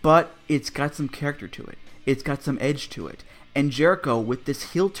 but it's got some character to it. It's got some edge to it. And Jericho, with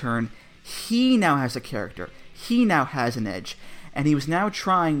this heel turn, he now has a character. He now has an edge. And he was now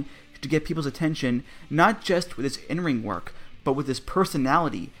trying to get people's attention, not just with his in-ring work, but with his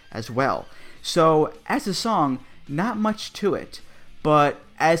personality as well. So, as a song, not much to it, but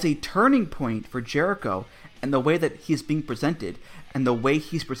as a turning point for Jericho and the way that he's being presented and the way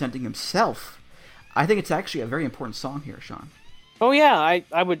he's presenting himself, I think it's actually a very important song here, Sean. Oh yeah,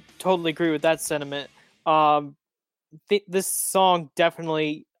 I would totally agree with that sentiment. This song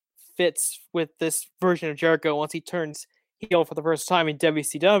definitely fits with this version of Jericho once he turns heel for the first time in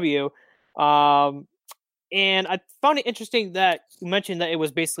WCW. And I found it interesting that you mentioned that it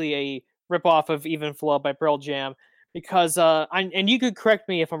was basically a ripoff of Even Flow by Pearl Jam, because and you could correct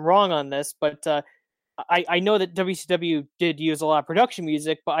me if I'm wrong on this, but I know that WCW did use a lot of production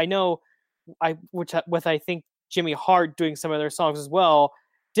music, but I know with I think Jimmy Hart doing some of their songs as well,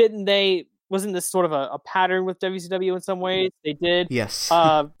 wasn't this sort of a pattern with WCW in some ways? They did, yes,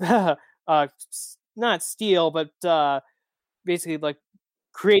 not steal, but basically like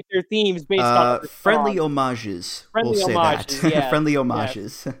create their themes based on friendly homages. Friendly homages. Yeah. Friendly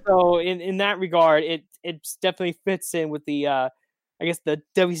homages. Yeah. So in that regard, it definitely fits in with the I guess the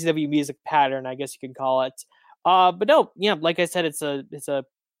WCW music pattern, I guess you can call it. But no, yeah, like I said, it's a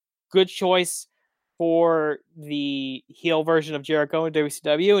good choice for the heel version of Jericho in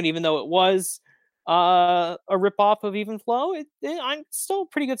WCW, and even though it was a ripoff of Even Flow, I'm still a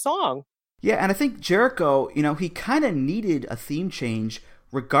pretty good song. Yeah, and I think Jericho, he kind of needed a theme change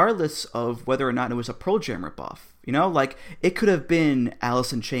regardless of whether or not it was a Pearl Jam ripoff. Like, it could have been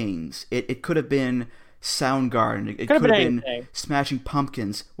Alice in Chains. It could have been Soundgarden. It could have been Smashing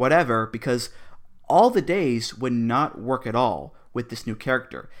Pumpkins, whatever, because All the Days would not work at all with this new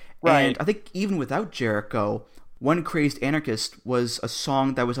character. Right. And I think even without Jericho, One Crazed Anarchist was a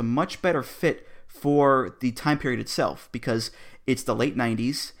song that was a much better fit for the time period itself, because it's the late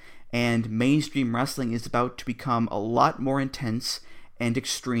 90s, and mainstream wrestling is about to become a lot more intense and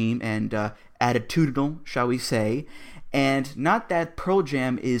extreme and attitudinal, shall we say. And not that Pearl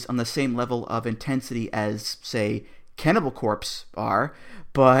Jam is on the same level of intensity as, say, Cannibal Corpse are,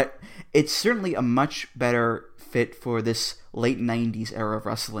 but it's certainly a much better fit for this late 90s era of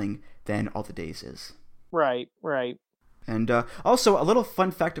wrestling than All the Days is. Right. And also, a little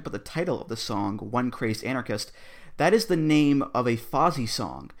fun fact about the title of the song, One Crazed Anarchist, that is the name of a Fozzy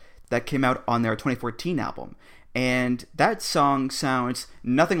song that came out on their 2014 album. And that song sounds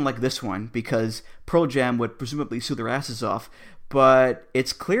nothing like this one, because Pearl Jam would presumably sue their asses off, but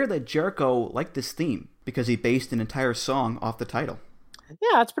it's clear that Jericho liked this theme, because he based an entire song off the title.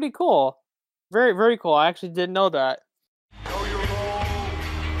 Yeah, that's pretty cool. Very, very cool. I actually didn't know that. And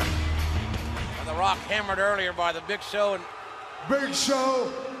The Rock hammered earlier by the Big Show. Big Show,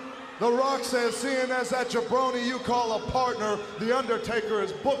 The Rock says, seeing as that jabroni you call a partner, The Undertaker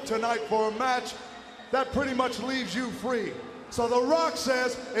is booked tonight for a match, that pretty much leaves you free. So The Rock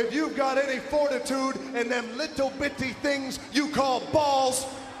says, if you've got any fortitude in them little bitty things you call balls.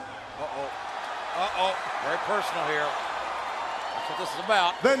 Very personal here. That's what this is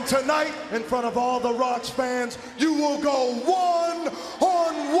about. Then tonight, in front of all The Rock's fans, you will go one-on-one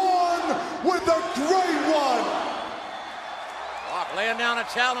with the Great One. Rock laying down a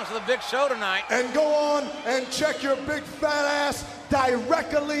challenge to the Big Show tonight. And go on and check your big fat ass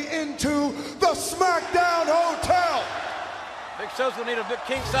directly into the SmackDown Hotel. Big Show's gonna need a big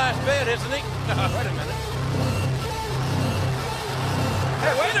king-size bed, isn't he? Wait a minute.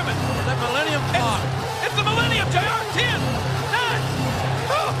 Hey, wait a minute. It's that Millennium Clock. It's the Millennium, JR. 10, 9,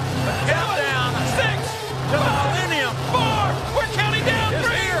 the countdown. 6, to the Millennium. 4. We're counting down. It's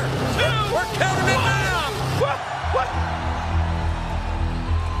 3, here. 2. We're counting it down. What?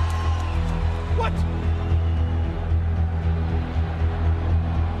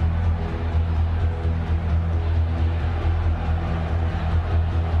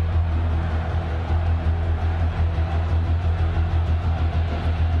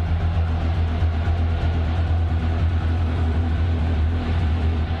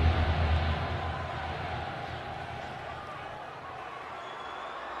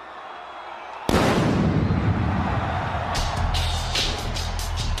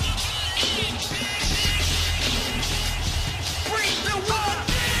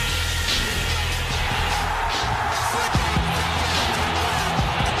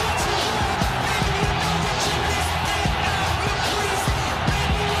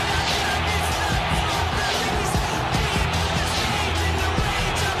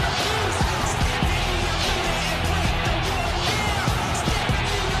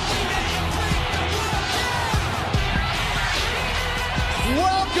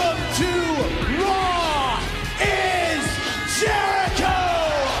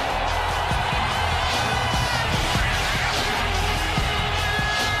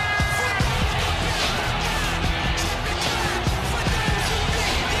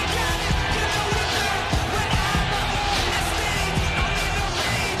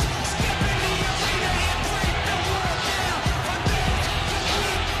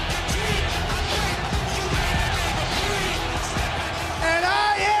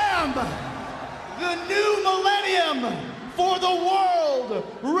 the World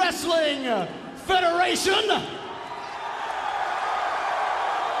Wrestling Federation.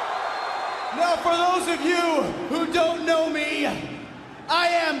 Now, for those of you who don't know me, I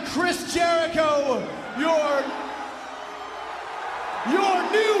am Chris Jericho, your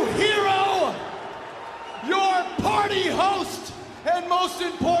new hero, your party host, and most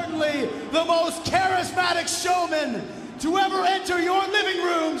importantly, the most charismatic showman to ever enter your living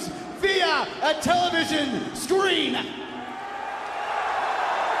rooms via a television screen.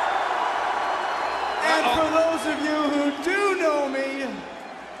 And for those of you who do know me,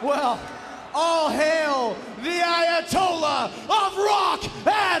 well, all hail the Ayatollah of rock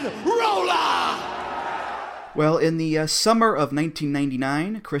and roller! Well, in the summer of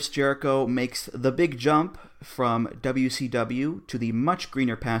 1999, Chris Jericho makes the big jump from WCW to the much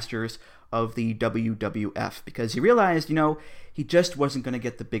greener pastures of the WWF because he realized, he just wasn't going to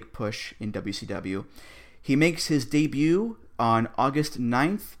get the big push in WCW. He makes his debut on August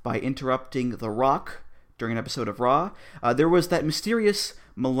 9th by interrupting The Rock during an episode of Raw. There was that mysterious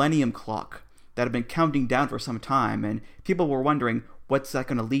Millennium Clock that had been counting down for some time, and people were wondering, what's that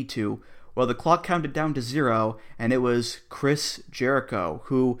going to lead to? Well, the clock counted down to 0, and it was Chris Jericho,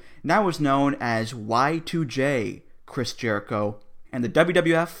 who now is known as Y2J Chris Jericho, and the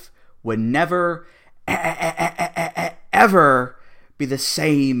WWF would never, ever be the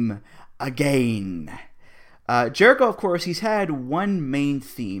same again. Jericho, of course, he's had one main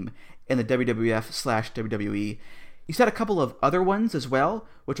theme in the WWF/WWE. He's had a couple of other ones as well,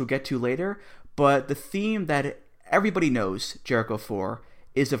 which we'll get to later, but the theme that everybody knows Jericho for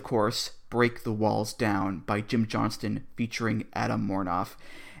is, of course, Break the Walls Down by Jim Johnston featuring Adam Warnoff.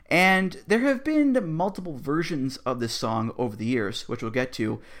 And there have been multiple versions of this song over the years, which we'll get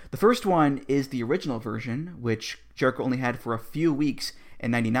to. The first one is the original version, which Jericho only had for a few weeks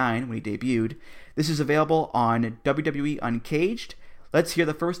in '99 when he debuted. This is available on WWE Uncaged. Let's hear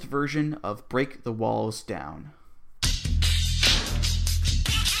the first version of Break the Walls Down.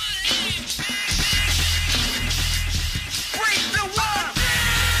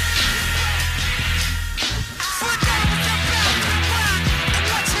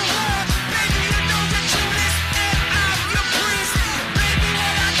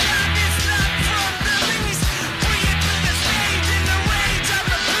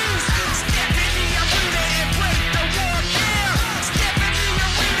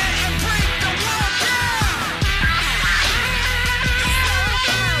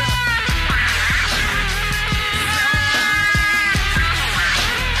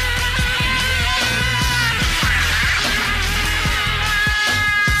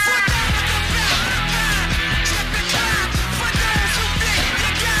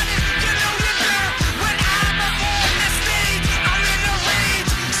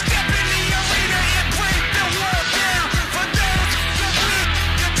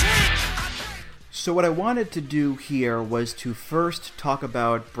 So what I wanted to do here was to first talk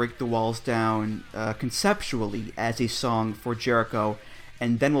about Break the Walls Down conceptually as a song for Jericho,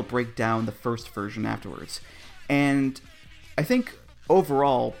 and then we'll break down the first version afterwards. And I think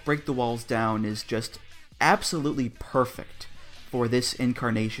overall, Break the Walls Down is just absolutely perfect for this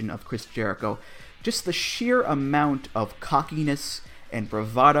incarnation of Chris Jericho. Just the sheer amount of cockiness and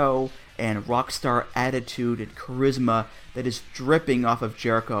bravado and rock star attitude and charisma that is dripping off of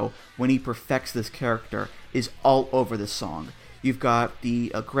Jericho when he perfects this character is all over this song. You've got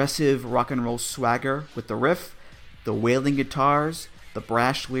the aggressive rock and roll swagger with the riff, the wailing guitars, the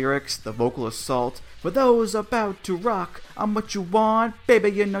brash lyrics, the vocal assault. For those about to rock, I'm what you want,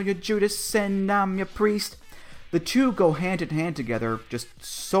 baby, you know you're Judas and I'm your priest. The two go hand in hand together just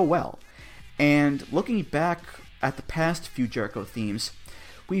so well. And looking back at the past few Jericho themes,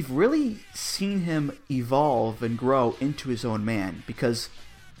 we've really seen him evolve and grow into his own man, because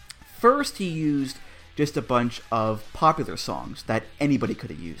first he used just a bunch of popular songs that anybody could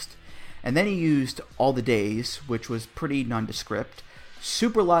have used. And then he used All the Days, which was pretty nondescript.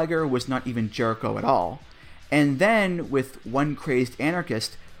 Super Liger was not even Jericho at all. And then with One Crazed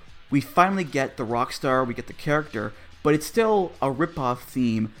Anarchist, we finally get the rock star, we get the character, but it's still a rip-off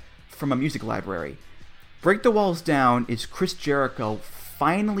theme from a music library. Break the Walls Down is Chris Jericho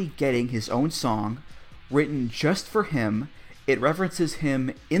finally getting his own song, written just for him. It references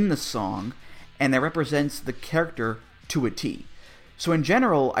him in the song, and it represents the character to a T. So in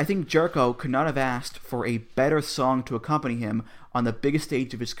general, I think Jericho could not have asked for a better song to accompany him on the biggest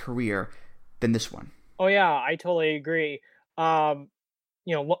stage of his career than this one. Oh yeah, I totally agree. Like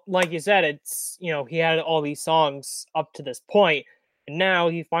you said, it's, he had all these songs up to this point, and now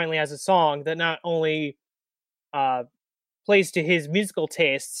he finally has a song that not only plays to his musical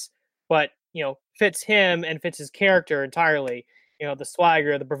tastes, but fits him and fits his character entirely. The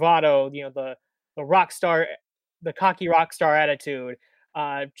swagger, the bravado, the rock star, the cocky rock star attitude,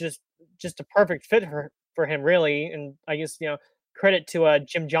 just a perfect fit for him, really. And I guess, credit to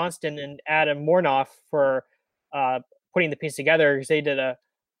Jim Johnston and Adam Warnoff for putting the piece together, because they did a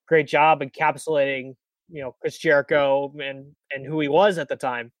great job encapsulating, Chris Jericho and who he was at the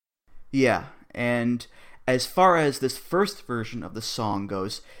time. Yeah, and as far as this first version of the song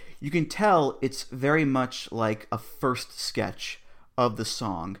goes, you can tell it's very much like a first sketch of the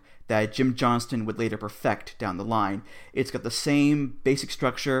song that Jim Johnston would later perfect down the line. It's got the same basic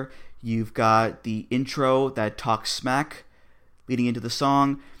structure. You've got the intro that talks smack leading into the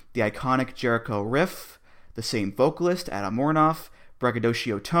song, the iconic Jericho riff, the same vocalist, Adam Warnoff,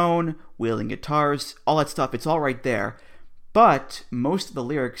 braggadocio tone, wailing guitars, all that stuff. It's all right there. But most of the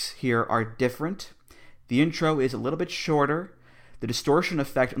lyrics here are different. The intro is a little bit shorter. The distortion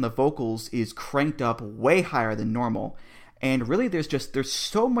effect on the vocals is cranked up way higher than normal. And really there's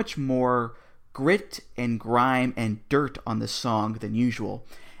so much more grit and grime and dirt on this song than usual.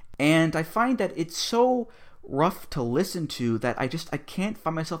 And I find that it's so rough to listen to that I can't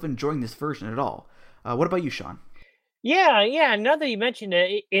find myself enjoying this version at all. What about you, Sean? Yeah. Now that you mentioned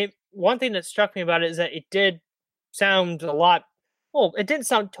it, one thing that struck me about it is that it did sound a lot. Well, it didn't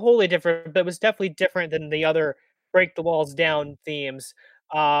sound totally different, but it was definitely different than the other Break the Walls Down themes.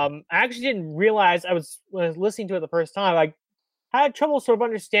 I actually didn't realize when I was listening to it the first time, I had trouble sort of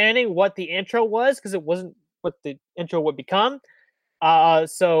understanding what the intro was, because it wasn't what the intro would become.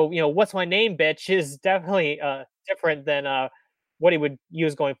 So, What's My Name, Bitch is definitely different than what he would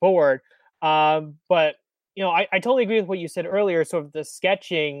use going forward. But, I totally agree with what you said earlier, sort of the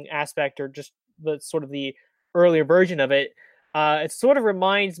sketching aspect, or just the sort of the earlier version of it. It sort of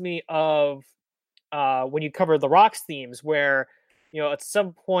reminds me of when you cover the Rock's themes, where, at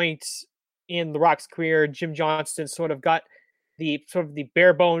some point in the Rock's career, Jim Johnston sort of got the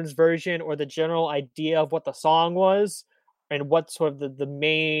bare bones version, or the general idea of what the song was, and what sort of the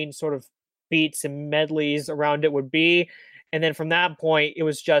main sort of beats and medleys around it would be. And then from that point, it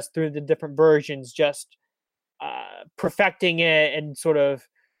was just through the different versions, just perfecting it, and sort of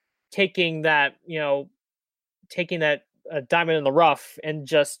taking that diamond in the rough, and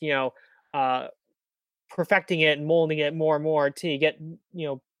just, perfecting it and molding it more and more till you get,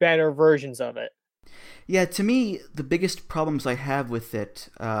 better versions of it. Yeah, to me, the biggest problems I have with it,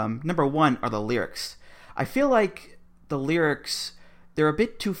 number one, are the lyrics. I feel like the lyrics, they're a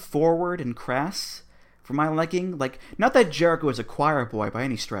bit too forward and crass for my liking. Like, not that Jericho is a choir boy by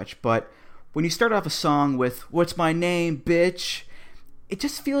any stretch, but when you start off a song with "What's my name, bitch," it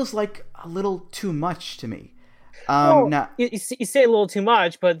just feels like a little too much to me. Now, you say a little too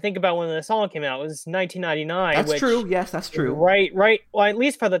much, but think about when the song came out. It was 1999. That's true. Yes, that's true. Right. Well, at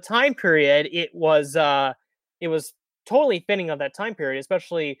least for the time period, it was totally fitting of that time period.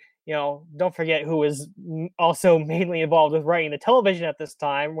 Especially, don't forget who was also mainly involved with writing the television at this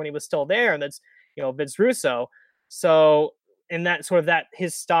time when he was still there, and that's Vince Russo. So, in that sort of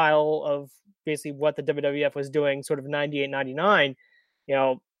his style of basically what the WWF was doing, sort of 98, 99,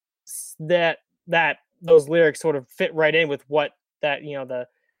 that those lyrics sort of fit right in with what that, the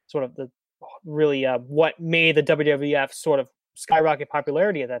sort of the really what made the WWF sort of skyrocket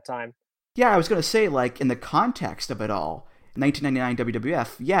popularity at that time. Yeah, I was going to say, like, in the context of it all, 1999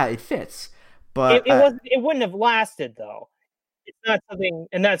 WWF, yeah, it fits. But it wouldn't have lasted, though. It's not something,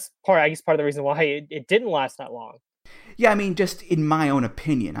 and that's part of the reason why it didn't last that long. Yeah, I mean, just in my own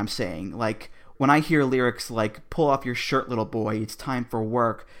opinion, I'm saying, like, when I hear lyrics like, "Pull off your shirt, little boy, it's time for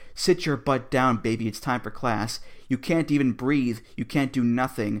work. Sit your butt down, baby, it's time for class. You can't even breathe, you can't do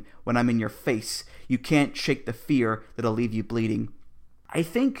nothing when I'm in your face. You can't shake the fear that'll leave you bleeding." I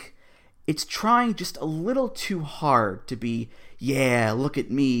think it's trying just a little too hard to be, "Yeah, look at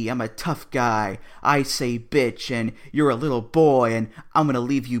me, I'm a tough guy. I say bitch, and you're a little boy, and I'm gonna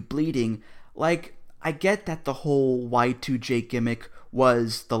leave you bleeding." Like, I get that the whole Y2J gimmick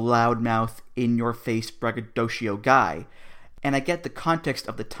was the loudmouth, in-your-face braggadocio guy, and I get the context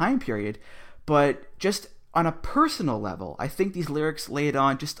of the time period, but just on a personal level, I think these lyrics lay it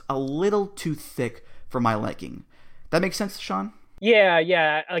on just a little too thick for my liking. That makes sense, Sean?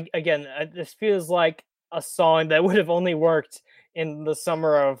 Yeah. Again, this feels like a song that would have only worked in the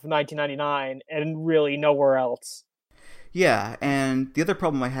summer of 1999 and really nowhere else. Yeah, and the other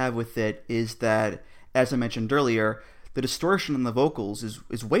problem I have with it is that, as I mentioned earlier, the distortion on the vocals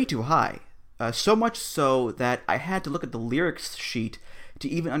is way too high. So much so that I had to look at the lyrics sheet to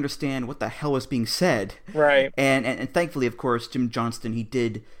even understand what the hell was being said. Right. And thankfully, of course, Jim Johnston, he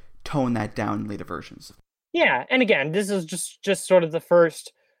did tone that down in later versions. Yeah, and again, this is just sort of the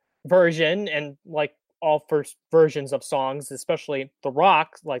first version, and like all first versions of songs, especially the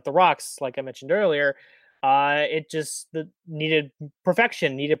Rocks, like I mentioned earlier, it just needed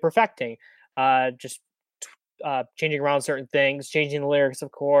perfection, needed perfecting. Just changing around certain things, changing the lyrics,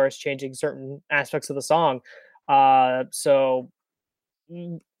 of course, changing certain aspects of the song. So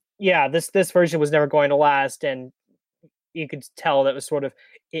yeah, this version was never going to last, and you could tell that was sort of,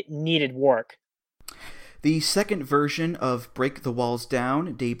 it needed work. The second version of Break the Walls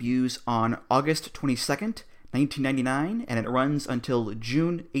Down debuts on August 22nd, 1999, and it runs until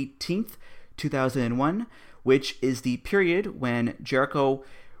June 18th, 2001, which is the period when Jericho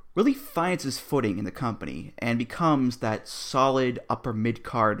really finds his footing in the company and becomes that solid upper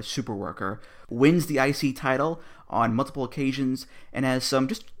mid-card superworker, wins the IC title on multiple occasions, and has some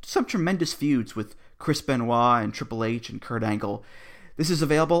tremendous feuds with Chris Benoit and Triple H and Kurt Angle. This is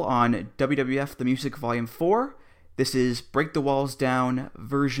available on WWF The Music Volume 4. This is Break the Walls Down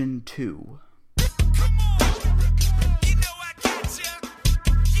version 2.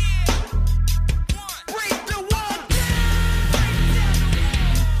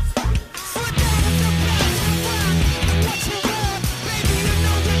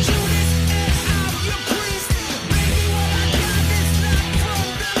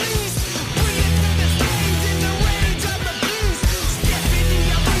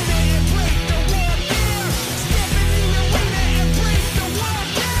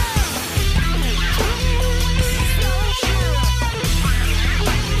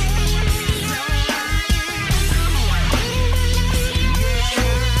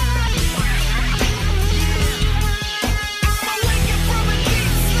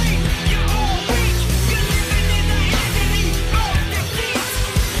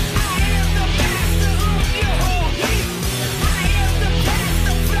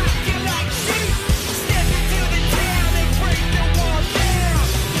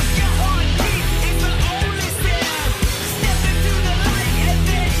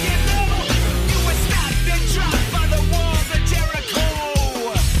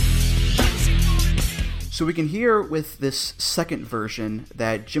 So we can hear with this second version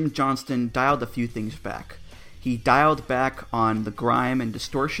that Jim Johnston dialed a few things back. He dialed back on the grime and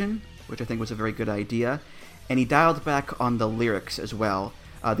distortion, which I think was a very good idea, and he dialed back on the lyrics as well.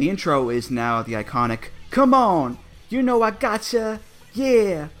 The intro is now the iconic, "Come on, you know I gotcha,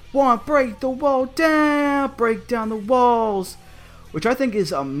 yeah, want break the wall down, break down the walls," which I think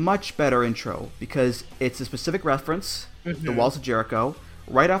is a much better intro because it's a specific reference, the Walls of Jericho,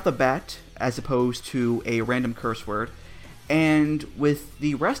 right off the bat, as opposed to a random curse word. And with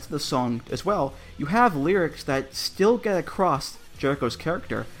the rest of the song as well, you have lyrics that still get across Jericho's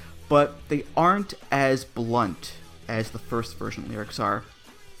character, but they aren't as blunt as the first version lyrics are.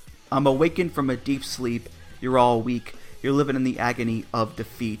 "I'm awakened from a deep sleep, you're all weak, you're living in the agony of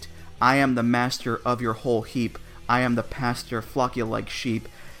defeat. I am the master of your whole heap, I am the pastor, flock you like sheep.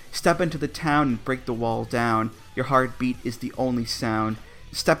 Step into the town and break the wall down, your heartbeat is the only sound.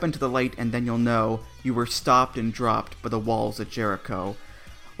 Step into the light and then you'll know you were stopped and dropped by the walls of Jericho."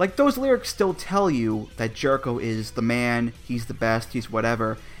 Like, those lyrics still tell you that Jericho is the man, he's the best, he's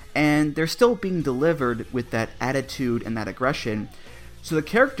whatever, and they're still being delivered with that attitude and that aggression. So the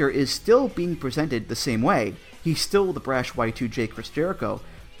character is still being presented the same way. He's still the brash Y2J Chris Jericho,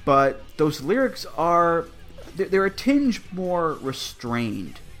 but those lyrics are, they're a tinge more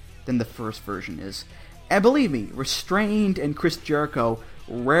restrained than the first version is. And believe me, restrained and Chris Jericho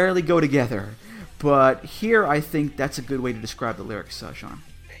rarely go together, but here I think that's a good way to describe the lyrics, Sean.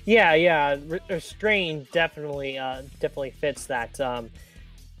 Yeah, restrained definitely fits that.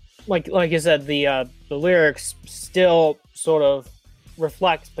 Like you said, the lyrics still sort of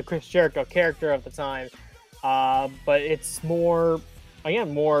reflect the Chris Jericho character of the time, but it's more I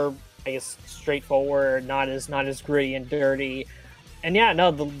guess straightforward, not as gritty and dirty, and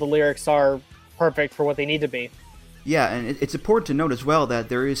the lyrics are perfect for what they need to be. Yeah, and it's important to note as well that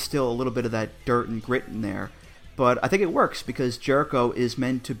there is still a little bit of that dirt and grit in there, but I think it works because Jericho is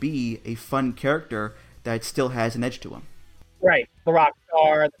meant to be a fun character that still has an edge to him. Right, the rock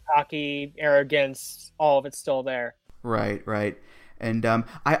star, the cocky arrogance, all of it's still there. Right. And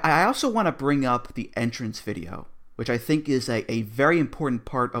I also want to bring up the entrance video, which I think is a very important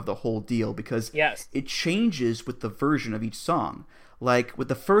part of the whole deal because it changes with the version of each song. Like, with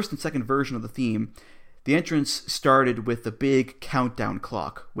the first and second version of the theme, the entrance started with the big countdown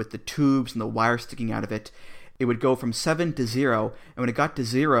clock with the tubes and the wire sticking out of it. It would go from 7 to 0, and when it got to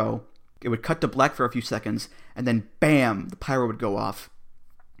 0, it would cut to black for a few seconds, and then bam, the pyro would go off.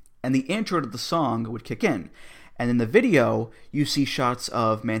 And the intro to the song would kick in. And in the video, you see shots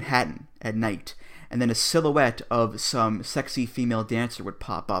of Manhattan at night. and then a silhouette of some sexy female dancer would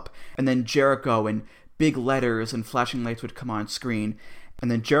pop up, and then Jericho and big letters and flashing lights would come on screen, and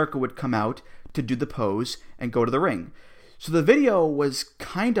then Jericho would come out to do the pose and go to the ring. So the video was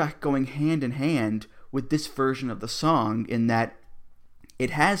kind of going hand in hand with this version of the song in that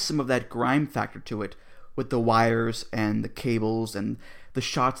it has some of that grime factor to it with the wires and the cables and the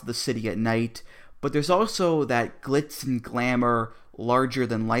shots of the city at night, but there's also that glitz and glamour, larger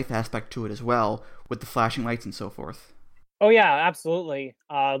than life aspect to it as well, with the flashing lights and so forth. Oh yeah, absolutely.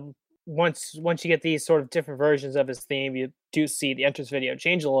 Once you get these sort of different versions of his theme, you do see the entrance video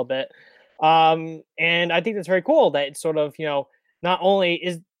change a little bit. And I think that's very cool that it's sort of, not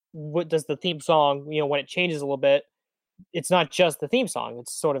only what does the theme song, when it changes a little bit, it's not just the theme song,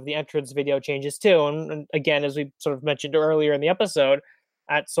 it's sort of the entrance video changes too. And again, as we sort of mentioned earlier in the episode,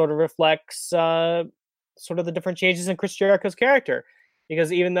 that sort of reflects sort of the different changes in Chris Jericho's character.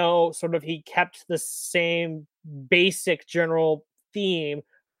 Because even though sort of he kept the same basic general theme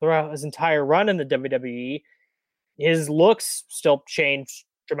throughout his entire run in the WWE, his looks still changed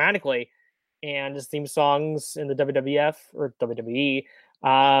dramatically. And his theme songs in the WWF or WWE,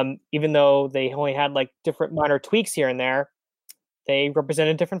 even though they only had like different minor tweaks here and there, they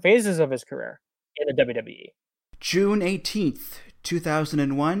represented different phases of his career in the WWE. June 18th,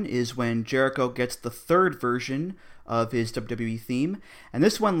 2001 is when Jericho gets the third version of his WWE theme, and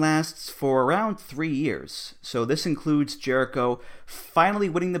this one lasts for around 3 years. So this includes Jericho finally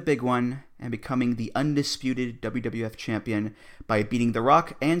winning the big one and becoming the undisputed WWF champion by beating The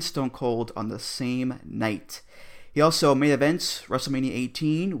Rock and Stone Cold on the same night. He also main events WrestleMania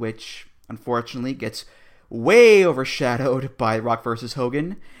 18, which unfortunately gets way overshadowed by Rock vs.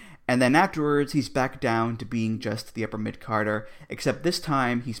 Hogan, and then afterwards he's back down to being just the upper mid-carder, except this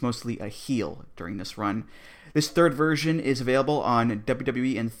time he's mostly a heel during this run. This third version is available on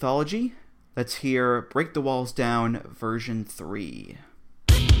WWE Anthology. Let's hear Break the Walls Down version 3.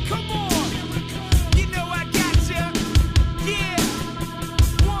 Come on! You know I got ya! Yeah!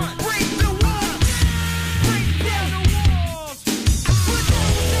 One! Break the walls! Break down the walls! I put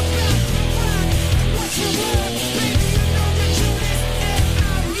down the back! What's your word? Baby, you know the truth is, and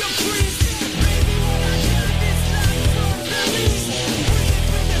I'm your priest! Baby, what I got is not from the least!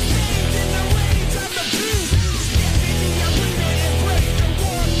 Bring it to the stage in the rage of the beast! Step into the arena and break the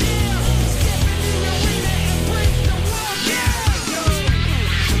wall now! Step into the arena and break the wall now!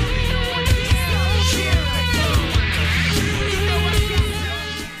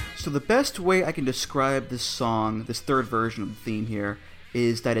 So the best way I can describe this song, this third version of the theme here,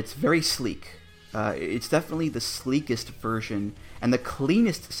 is that it's very sleek. It's definitely the sleekest version and the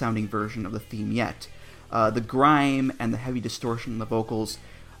cleanest sounding version of the theme yet. The grime and the heavy distortion in the vocals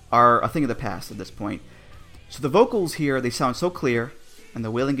are a thing of the past at this point. So the vocals here, they sound so clear, and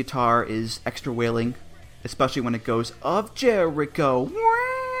the wailing guitar is extra wailing, especially when it goes, "Of Jericho."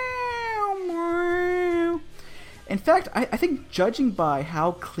 In fact, I think judging by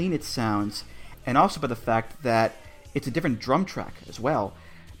how clean it sounds, and also by the fact that it's a different drum track as well,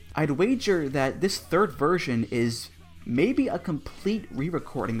 I'd wager that this third version is maybe a complete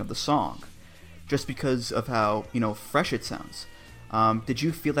re-recording of the song, just because of how, fresh it sounds. Did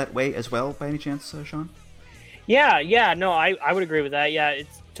you feel that way as well, by any chance, Sean? Yeah, no, I would agree with that. Yeah, it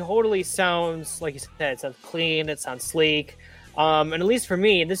totally sounds, like you said, it sounds clean, it sounds sleek. And at least for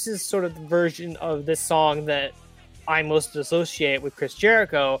me, this is sort of the version of this song that I most associate with Chris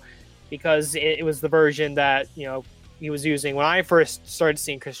Jericho, because it was the version that, he was using when I first started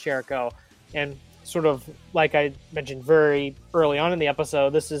seeing Chris Jericho. And sort of like I mentioned very early on in the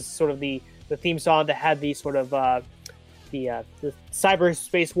episode, this is sort of the theme song that had the sort of the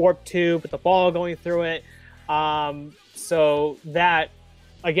cyberspace warp tube with the ball going through it. So that,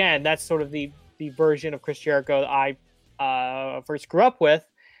 again, that's sort of the version of Chris Jericho that I first grew up with.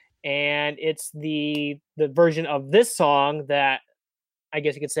 And it's the version of this song that I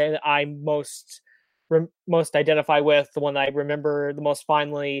guess you could say that I most identify with, the one that I remember the most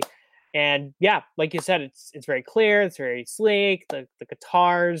fondly. And yeah, like you said, it's very clear, it's very sleek. The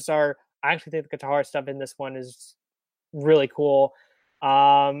guitars I actually think the guitar stuff in this one is really cool.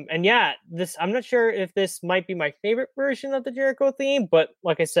 And yeah, I'm not sure if this might be my favorite version of the Jericho theme, but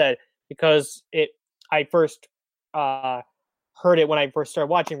like I said, because I first heard it when I first started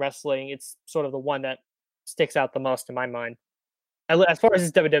watching wrestling, it's sort of the one that sticks out the most in my mind, as far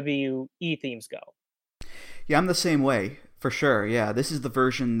as WWE themes go. Yeah, I'm the same way, for sure. Yeah, this is the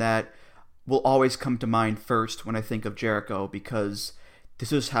version that will always come to mind first when I think of Jericho, because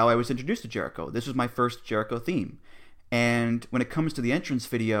this is how I was introduced to Jericho. This was my first Jericho theme. And when it comes to the entrance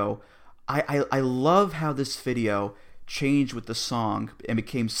video, I love how this video changed with the song and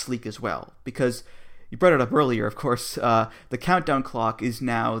became sleek as well. Because you brought it up earlier, of course, the countdown clock is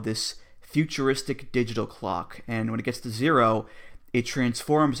now this futuristic digital clock, and when it gets to 0, it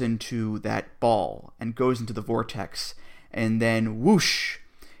transforms into that ball and goes into the vortex, and then whoosh,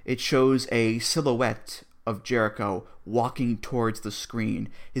 it shows a silhouette of Jericho walking towards the screen,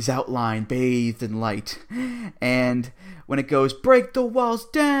 his outline bathed in light. And when it goes, break the walls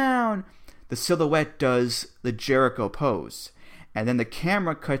down, the silhouette does the Jericho pose. And then the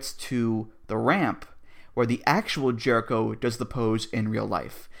camera cuts to the ramp, where the actual Jericho does the pose in real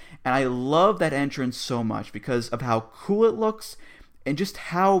life. And I love that entrance so much because of how cool it looks and just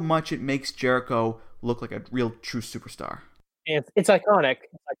how much it makes Jericho look like a real true superstar. It's iconic.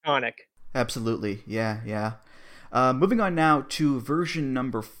 It's iconic. Absolutely. Yeah. Moving on now to version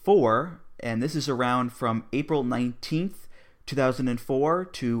number 4, and this is around from April 19th, 2004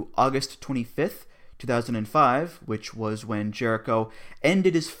 to August 25th, 2005, which was when Jericho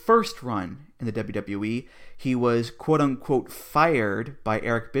ended his first run in the WWE. He was quote-unquote fired by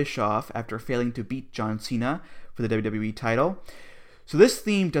Eric Bischoff after failing to beat John Cena for the WWE title. So this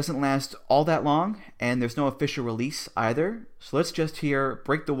theme doesn't last all that long, and there's no official release either. So let's just hear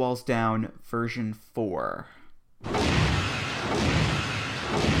Break the Walls Down version 4. Break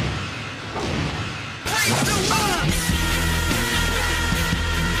the walls!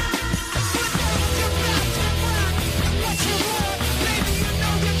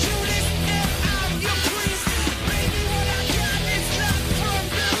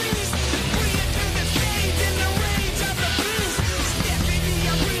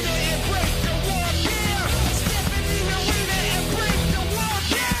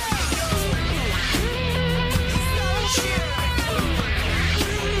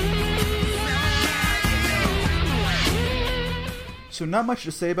 So not much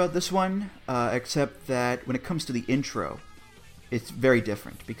to say about this one, except that when it comes to the intro, it's very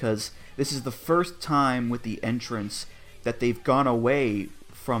different, because this is the first time with the entrance that they've gone away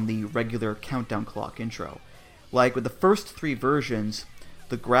from the regular countdown clock intro. Like with the first 3 versions,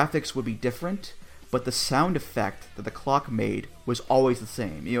 the graphics would be different, but the sound effect that the clock made was always the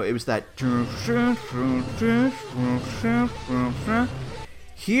same. You know, it was that...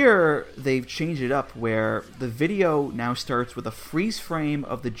 Here, they've changed it up where the video now starts with a freeze frame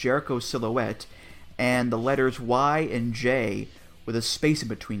of the Jericho silhouette and the letters Y and J with a space in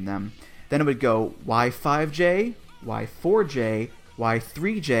between them. Then it would go Y5J, Y4J,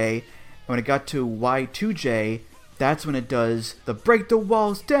 Y3J, and when it got to Y2J, that's when it does the break the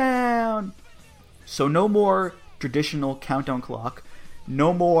walls down. So no more traditional countdown clock,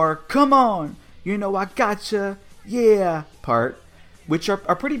 no more come on, you know I gotcha, yeah part, which are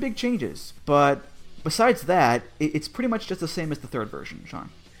pretty big changes. But besides that, it's pretty much just the same as the third version,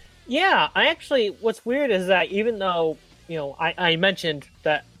 Sean. Yeah, what's weird is that even though, I mentioned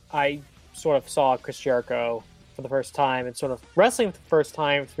that I sort of saw Chris Jericho for the first time and sort of wrestling for the first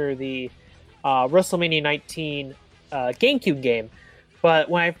time through the WrestleMania 19 GameCube game. But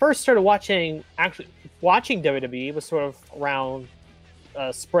when I first started watching WWE, it was sort of around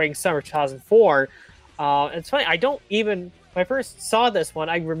spring, summer 2004. It's funny, when I first saw this one,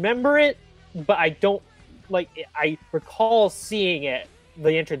 I remember it, but I don't, I recall seeing it,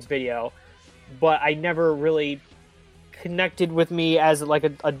 the entrance video, but I never really connected with me as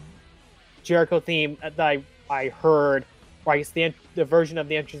a Jericho theme that I heard, or I guess the version of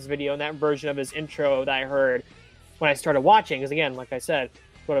the entrance video and that version of his intro that I heard when I started watching. Because again, like I said,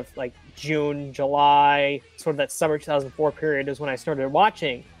 sort of like June, July, sort of that summer 2004 period is when I started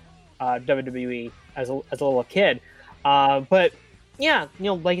watching WWE as a little kid. But yeah,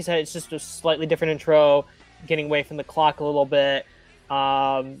 like you said, it's just a slightly different intro, getting away from the clock a little bit.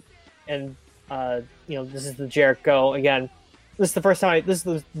 This is the Jericho again. This is the first time. This is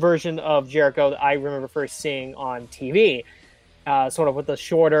the version of Jericho that I remember first seeing on TV. Sort of with the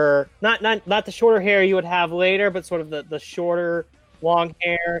shorter, not the shorter hair you would have later, but sort of the shorter, long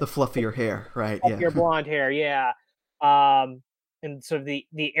hair, the fluffier hair, right? Fluffier blonde hair, yeah. And sort of the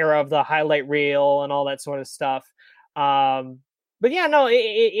era of the highlight reel and all that sort of stuff. But yeah, no,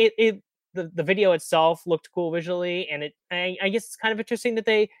 the video itself looked cool visually, and I guess it's kind of interesting that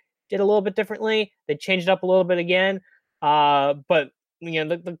they did a little bit differently. They changed it up a little bit again. But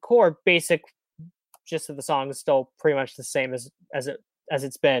the core basic gist of the song is still pretty much the same as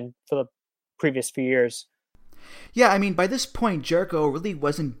it's been for the previous few years. Yeah, I mean, by this point, Jericho really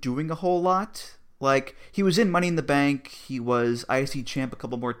wasn't doing a whole lot. Like, he was in Money in the Bank, he was IC champ a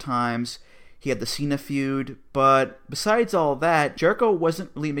couple more times, he had the Cena feud, but besides all that, Jericho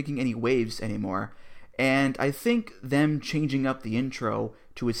wasn't really making any waves anymore. And I think them changing up the intro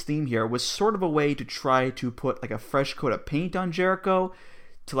to his theme here was sort of a way to try to put like a fresh coat of paint on Jericho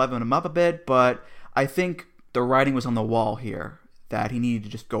to liven him up a bit, but I think the writing was on the wall here that he needed to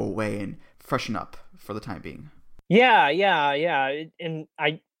just go away and freshen up for the time being. Yeah. And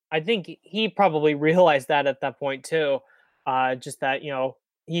I think he probably realized that at that point too. Just that,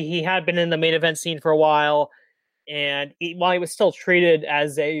 he had been in the main event scene for a while, and while he was still treated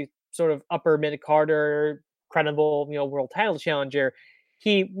as a sort of upper mid-carder, credible, world title challenger,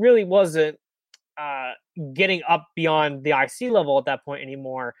 he really wasn't getting up beyond the IC level at that point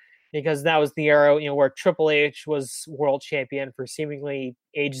anymore, because that was the era, where Triple H was world champion for seemingly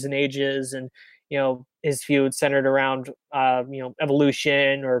ages and ages, and his feud centered around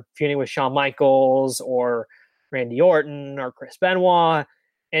Evolution, or feuding with Shawn Michaels or Randy Orton or Chris Benoit,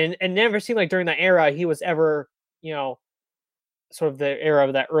 and never seemed like during that era he was ever, sort of the era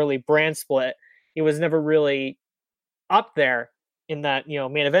of that early brand split, he was never really up there in that,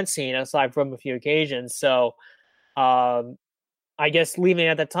 main event scene aside from a few occasions. So I guess leaving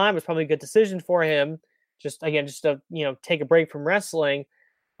at that time was probably a good decision for him. Just to, take a break from wrestling,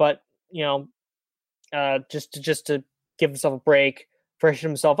 but, just to give himself a break, freshen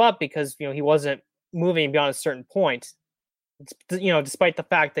himself up, because, he wasn't moving beyond a certain point. Despite the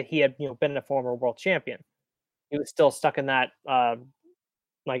fact that he had, been a former world champion, he was still stuck in that,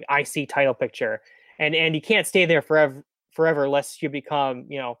 like IC title picture, and you can't stay there forever lest you become,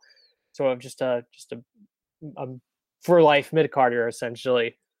 sort of just a for life mid-carder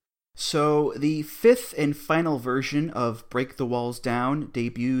essentially. So the fifth and final version of Break the Walls Down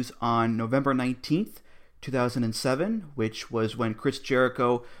debuts on November 19th, 2007, which was when Chris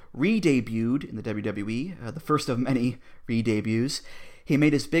Jericho re-debuted in the WWE, the first of many re-debuts. He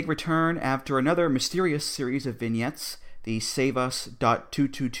made his big return after another mysterious series of vignettes, the Save Us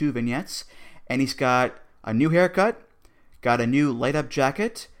 .222 vignettes, and he's got a new haircut, got a new light-up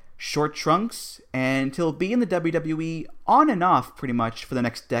jacket, short trunks, and he'll be in the WWE on and off pretty much for the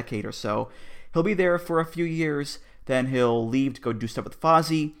next decade or so. He'll be there for a few years, then he'll leave to go do stuff with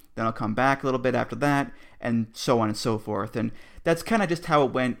Fozzy, then he'll come back a little bit after that, and so on and so forth. And that's kind of just how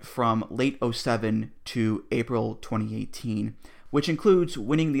it went from late 2007 to April 2018, which includes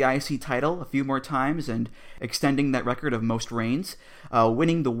winning the IC title a few more times and extending that record of most reigns,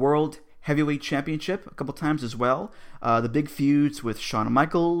 winning the World Heavyweight Championship a couple times as well, the big feuds with Shawn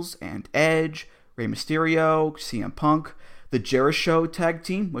Michaels and Edge, Rey Mysterio, CM Punk, the Jericho tag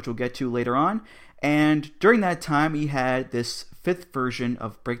team, which we'll get to later on, and during that time he had this fifth version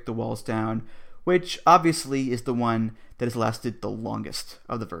of Break the Walls Down, which obviously is the one that has lasted the longest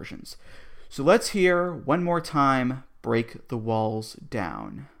of the versions. So let's hear one more time Break the Walls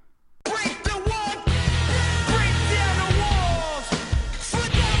Down.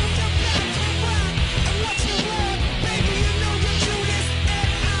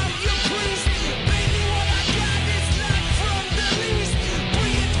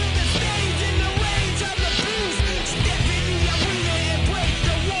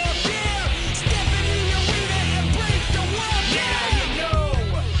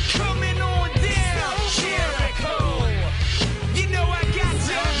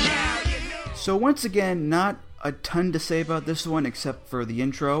 So once again, not a ton to say about this one except for the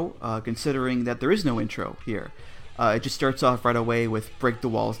intro, considering that there is no intro here. It just starts off right away with Break the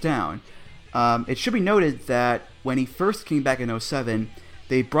Walls Down. It should be noted that when he first came back in 2007,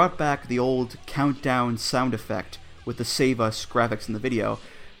 they brought back the old countdown sound effect with the Save Us graphics in the video,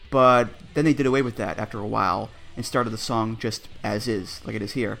 but then they did away with that after a while and started the song just as is, like it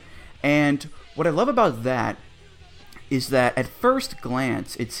is here. And what I love about that is that at first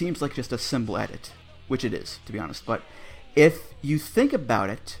glance, it seems like just a simple edit, which it is, to be honest. But if you think about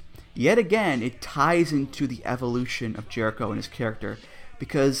it, yet again, it ties into the evolution of Jericho and his character,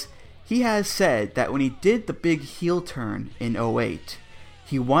 because he has said that when he did the big heel turn in 2008,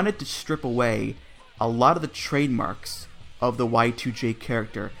 he wanted to strip away a lot of the trademarks of the Y2J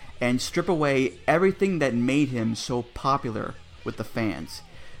character and strip away everything that made him so popular with the fans.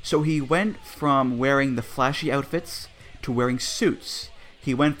 So he went from wearing the flashy outfits to wearing suits.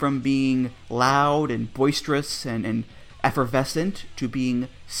 He went from being loud and boisterous and effervescent to being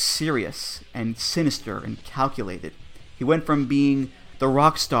serious and sinister and calculated. He went from being the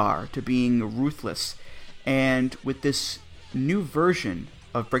rock star to being ruthless. And with this new version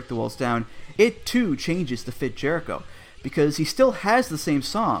of Break the Walls Down, it too changes to fit Jericho, because he still has the same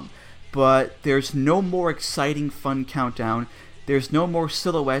song, but there's no more exciting fun countdown, there's no more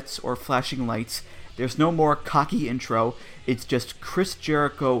silhouettes or flashing lights, there's no more cocky intro. It's just Chris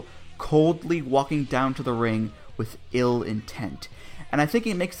Jericho coldly walking down to the ring with ill intent. And I think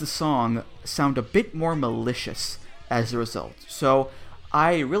it makes the song sound a bit more malicious as a result. So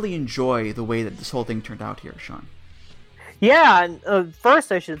I really enjoy the way that this whole thing turned out here, Sean. Yeah, and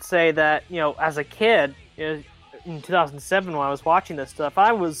first I should say that, as a kid, in 2007 when I was watching this stuff,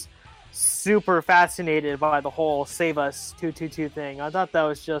 I was super fascinated by the whole Save Us 222 thing. I thought that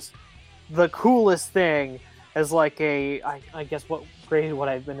was just the coolest thing as like I guess what grade would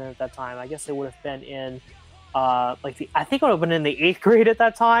I have been in at that time? I guess it would have been in I think it would have been in the 8th grade at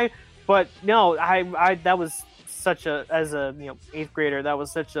that time. But no, I that was such a, as a 8th grader, that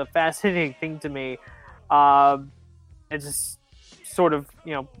was such a fascinating thing to me. It's just sort of,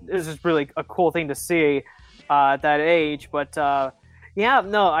 it's just really a cool thing to see at that age. But I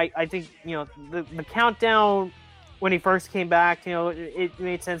think, the countdown when he first came back, it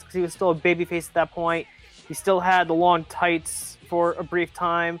made sense because he was still a babyface at that point. He still had the long tights for a brief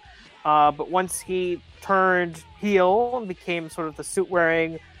time. But once he turned heel and became sort of the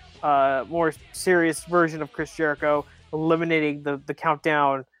suit-wearing, more serious version of Chris Jericho, eliminating the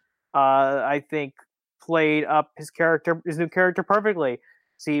countdown, I think played up his new character perfectly.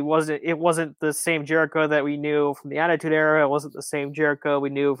 See, it wasn't the same Jericho that we knew from the Attitude Era. It wasn't the same Jericho we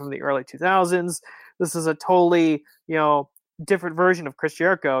knew from the early 2000s. This is a totally, different version of Chris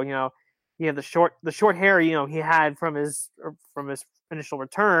Jericho. He had the short hair, he had from his initial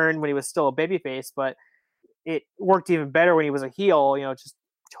return when he was still a babyface, but it worked even better when he was a heel. Just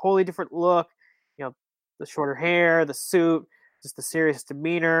totally different look. The shorter hair, the suit, just the serious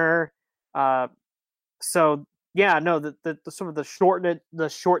demeanor. So yeah, no, the sort of the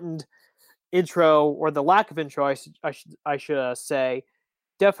shortened intro, or the lack of intro, I should say,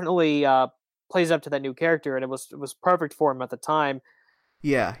 definitely plays up to that new character, and it was perfect for him at the time.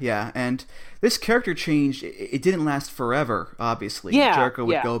 Yeah, and this character change, it didn't last forever, obviously. Yeah, Jericho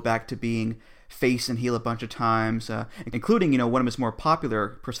would go back to being face and heel a bunch of times, including, one of his more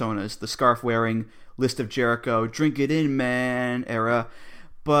popular personas, the scarf-wearing List of Jericho, drink it in, man era.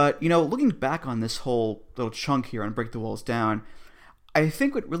 But, looking back on this whole little chunk here on Break the Walls Down, I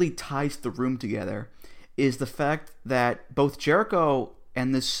think what really ties the room together is the fact that both Jericho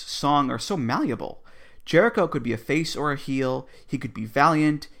and this song are so malleable. Jericho could be a face or a heel. He could be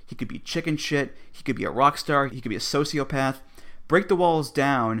valiant. He could be chicken shit. He could be a rock star. He could be a sociopath. Break the Walls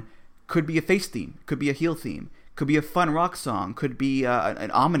Down could be a face theme. Could be a heel theme. Could be a fun rock song. Could be an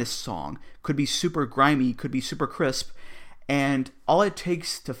ominous song. Could be super grimy. Could be super crisp. And all it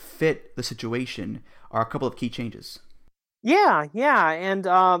takes to fit the situation are a couple of key changes. Yeah. And,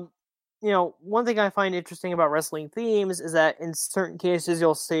 one thing I find interesting about wrestling themes is that in certain cases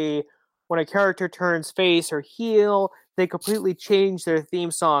you'll see when a character turns face or heel, they completely change their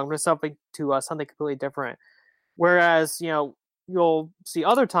theme song to something completely different. Whereas, you'll see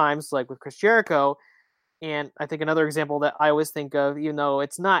other times, like with Chris Jericho, and I think another example that I always think of, even though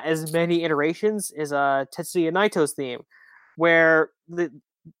it's not as many iterations, is Tetsuya Naito's theme, where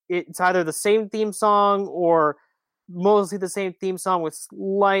it's either the same theme song or mostly the same theme song with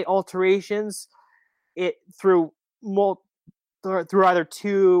slight alterations through either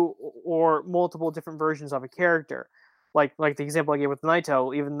two or multiple different versions of a character. Like the example I gave with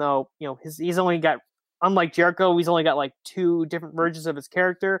Naito, even though, he's only got, unlike Jericho, he's only got like 2 different versions of his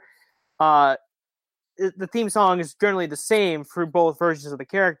character. The theme song is generally the same for both versions of the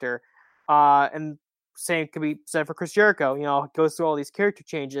character. And same could be said for Chris Jericho. It goes through all these character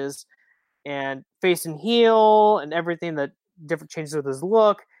changes and face and heel and everything, that different changes with his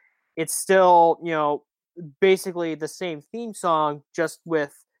look. It's still, basically the same theme song, just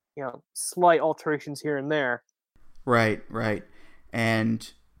with, slight alterations here and there. Right.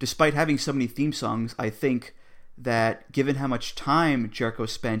 And despite having so many theme songs, I think that given how much time Jericho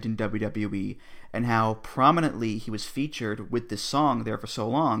spent in WWE and how prominently he was featured with this song there for so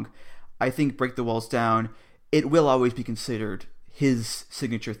long, I think Break the Walls Down, it will always be considered his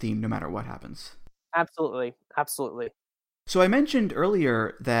signature theme no matter what happens. Absolutely. So I mentioned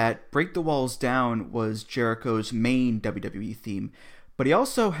earlier that Break the Walls Down was Jericho's main WWE theme, but he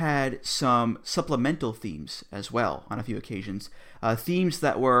also had some supplemental themes as well on a few occasions, themes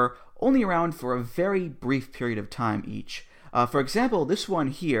that were only around for a very brief period of time each. For example, this one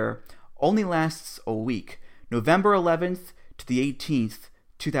here only lasts a week, November 11th to the 18th,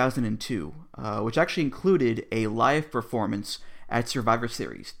 2002, which actually included a live performance at Survivor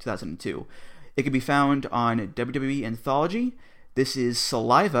Series 2002. It can be found on WWE Anthology. This is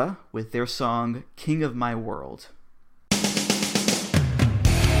Saliva with their song King of My World.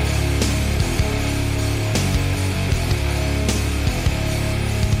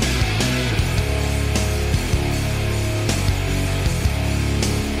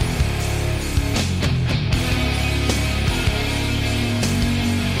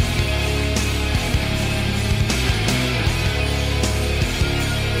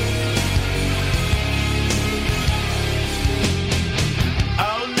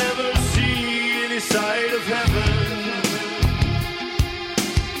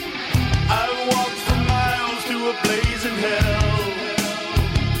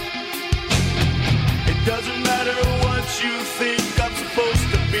 you think I'm supposed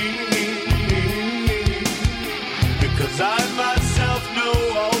to be. Because I myself know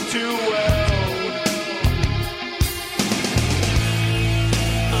all too well.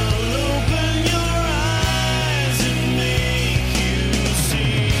 I'll open your eyes and make you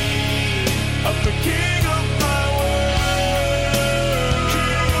see I'm the king of my world.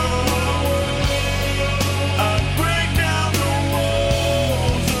 I break down the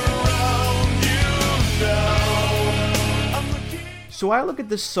walls around you now. I'm the king. So I look at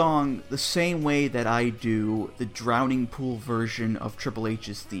this song the same way that I do the Drowning Pool version of Triple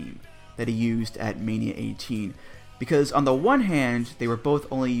H's theme that he used at Mania 18, because on the one hand, they were both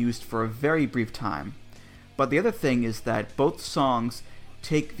only used for a very brief time, but the other thing is that both songs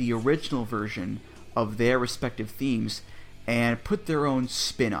take the original version of their respective themes and put their own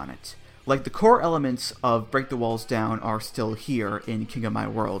spin on it. Like, the core elements of Break the Walls Down are still here in King of My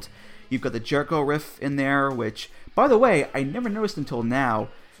World. You've got the Jericho riff in there, which, by the way, I never noticed until now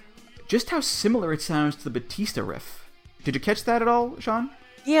just how similar it sounds to the Batista riff. Did you catch that at all, Sean?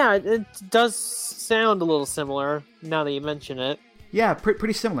 Yeah, it does sound a little similar now that you mention it. Yeah,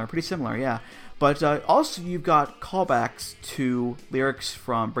 pretty similar, yeah. But also you've got callbacks to lyrics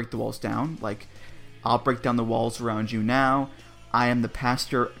from Break the Walls Down, like, I'll break down the walls around you now, I am the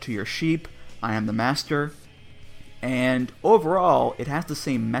pastor to your sheep, I am the master. And overall, it has the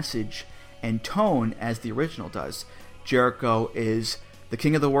same message and tone as the original does. Jericho is the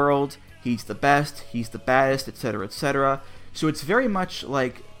king of the world, he's the best, he's the baddest, etc., etc. So it's very much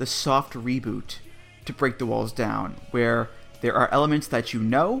like the soft reboot to Break the Walls Down, where there are elements that you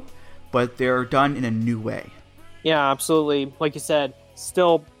know, but they're done in a new way. Yeah, absolutely. Like you said,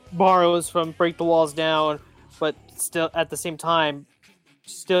 still borrows from Break the Walls Down, but still at the same time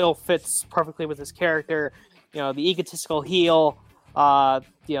still fits perfectly with his character. You know, the egotistical heel,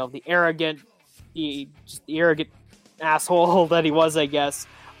 you know, the arrogant asshole that he was, I guess.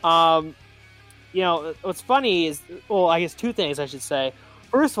 You know, what's funny is, well, I guess two things I should say.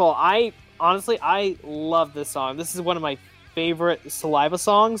 First of all, I love this song. This is one of my favorite Saliva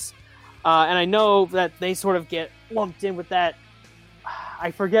songs. And I know that they sort of get lumped in with that.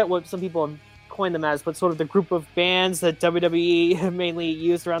 I forget what some people have coined them as, but sort of the group of bands that WWE mainly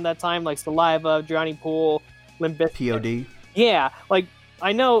used around that time, like Saliva, Drowning Pool, Limp Bizkit. POD. Yeah, like,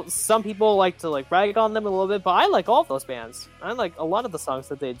 I know some people like to like rag on them a little bit, but I like all of those bands. I like a lot of the songs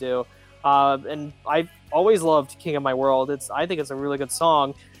that they do. And I've always loved King of My World. I think it's a really good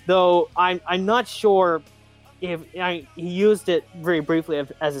song, though I'm not sure if he used it very briefly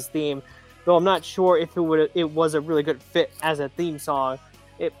as his theme, though I'm not sure if it was a really good fit as a theme song.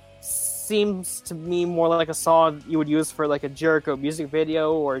 It seems to me more like a song you would use for like a Jericho music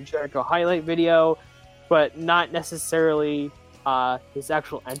video or a Jericho highlight video, but not necessarily his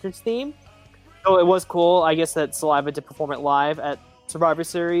actual entrance theme. So it was cool, I guess, that Saliva did perform it live at Survivor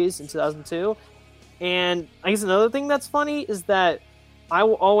Series in 2002. And I guess another thing that's funny is that I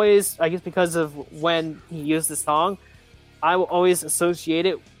will always, I guess because of when he used the song, I will always associate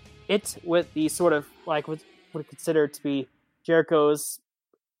it with the sort of like what would consider to be Jericho's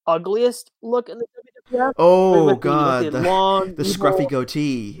ugliest look in the WWF. Oh god, the long, the scruffy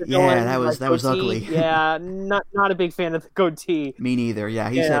goatee. Yeah, that was ugly. Yeah, not a big fan of the goatee. Me neither. Yeah,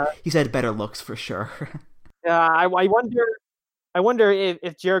 he's had better looks for sure. Yeah, I wonder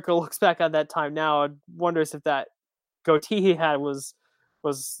if Jericho looks back on that time now and wonders if that goatee he had was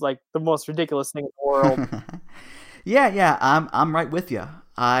like the most ridiculous thing in the world. Yeah, I'm right with you.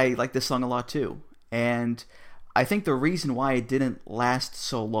 I like this song a lot too, and I think the reason why it didn't last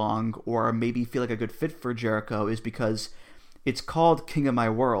so long, or maybe feel like a good fit for Jericho, is because it's called King of My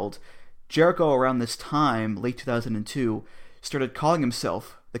World. Jericho, around this time, late 2002, started calling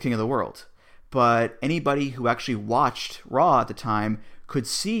himself the King of the World. But anybody who actually watched Raw at the time could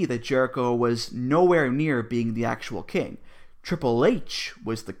see that Jericho was nowhere near being the actual king. Triple H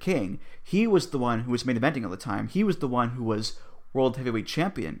was the king. He was the one who was main eventing all the time. He was the one who was World Heavyweight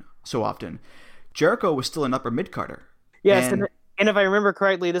Champion so often. Jericho was still an upper mid-carder. Yes, and if I remember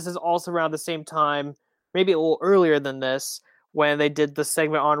correctly, this is also around the same time, maybe a little earlier than this, when they did the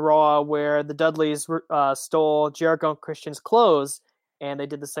segment on Raw where the Dudleys stole Jericho and Christian's clothes, and they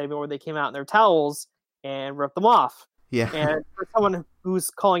did the segment where they came out in their towels and ripped them off. Yeah. And for someone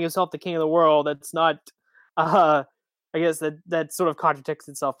who's calling himself the King of the World, that's not, I guess that sort of contradicts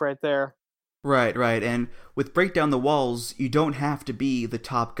itself right there. Right. And with Break Down the Walls, you don't have to be the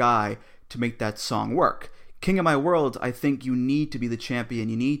top guy to make that song work. King of My World, I think you need to be the champion.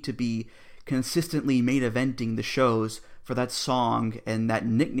 You need to be consistently main eventing the shows for that song and that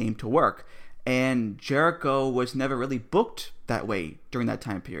nickname to work. And Jericho was never really booked that way during that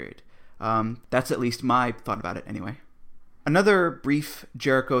time period. That's at least my thought about it anyway. Another brief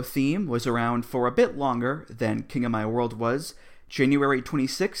Jericho theme was around for a bit longer than King of My World was, January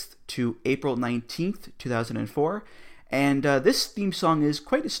 26th to April 19th, 2004. And this theme song is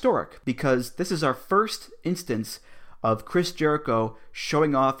quite historic because this is our first instance of Chris Jericho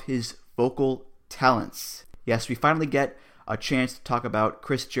showing off his vocal talents. Yes, we finally get a chance to talk about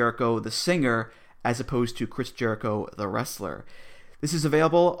Chris Jericho, the singer, as opposed to Chris Jericho, the wrestler. This is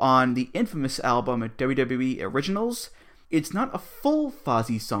available on the infamous album WWE Originals. It's not a full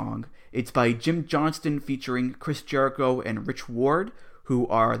Fozzy song. It's by Jim Johnston featuring Chris Jericho and Rich Ward, who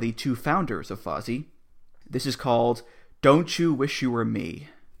are the two founders of Fozzy. This is called Don't You Wish You Were Me.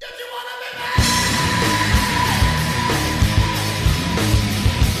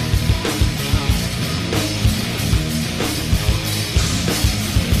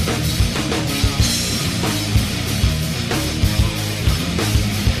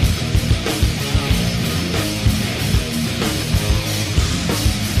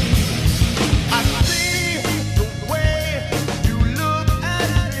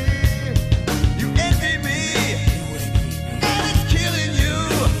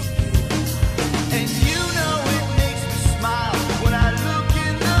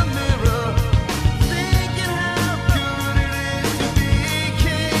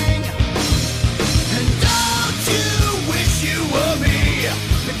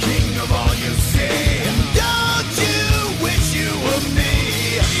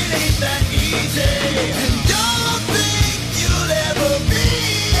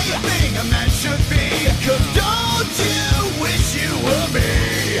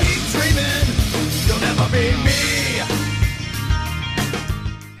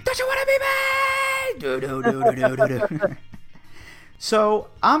 So,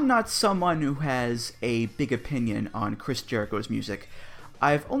 I'm not someone who has a big opinion on Chris Jericho's music.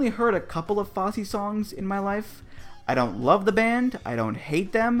 I've only heard a couple of Fozzy songs in my life. I don't love the band, I don't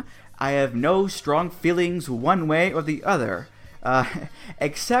hate them, I have no strong feelings one way or the other,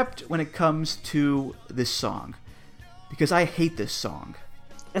 except when it comes to this song. Because I hate this song.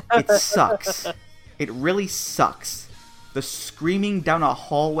 It sucks. It really sucks. The screaming down a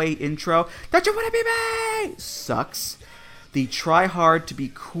hallway intro, "Don't you wanna be me?" sucks. The try hard to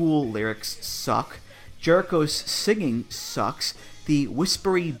be cool lyrics suck. Jericho's singing sucks. The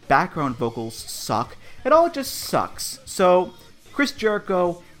whispery background vocals suck. It all just sucks. So, Chris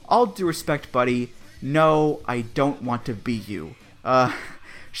Jericho, all due respect, buddy, no, I don't want to be you.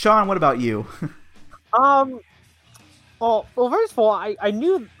 Sean, what about you? Well, first of all, I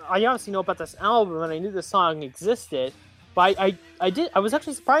obviously know about this album and I knew this song existed, but I was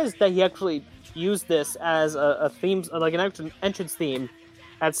actually surprised that he actually used this as a theme, like an entrance theme,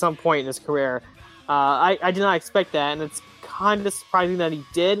 at some point in his career. I did not expect that, and it's kind of surprising that he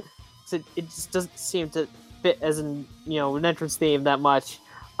did. It just doesn't seem to fit as an entrance theme that much.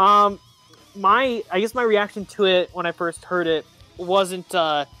 I guess my reaction to it when I first heard it wasn't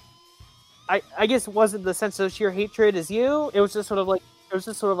I guess it wasn't the sense of sheer hatred as you. It was just sort of like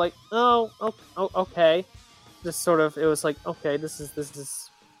oh okay, just sort of, it was like, okay, this is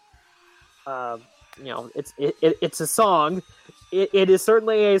it's a song. It is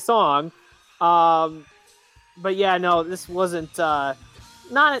certainly a song. But yeah, no, this wasn't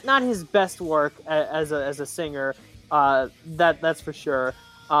not his best work as a singer. That's for sure.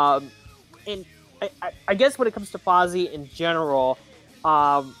 And I guess when it comes to Fozzy in general,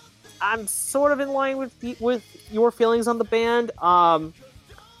 I'm sort of in line with your feelings on the band.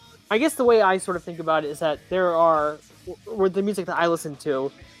 I guess the way I sort of think about it is that with the music that I listen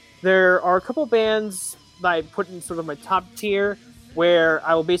to, there are a couple bands that I put in sort of my top tier, where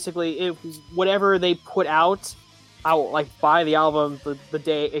I will basically, whatever they put out, I will like buy the album the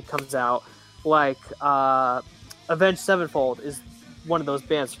day it comes out. Like Avenged Sevenfold is one of those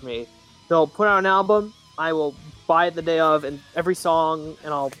bands for me. They'll put out an album, I will buy it the day of, and every song,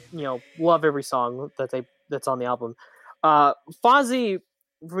 and I'll love every song that's on the album. Fozzy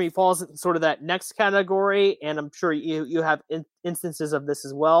for me falls in sort of that next category, and I'm sure you have instances of this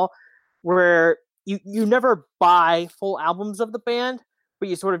as well, where you never buy full albums of the band, but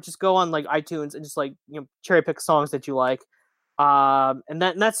you sort of just go on like iTunes and just like cherry pick songs that you like, and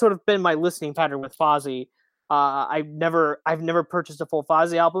that's sort of been my listening pattern with Fozzy. I've never purchased a full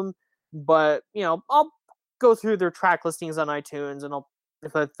Fozzy album, but I'll go through their track listings on iTunes, and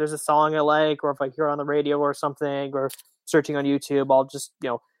if there's a song I like, or if I hear it on the radio or something, or searching on YouTube, I'll just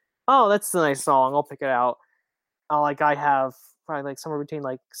oh, that's a nice song, I'll pick it out. I have probably like somewhere between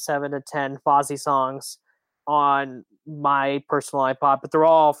like 7 to 10 Fozzy songs on my personal iPod, but they're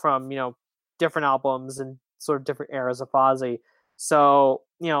all from different albums and sort of different eras of Fozzy. So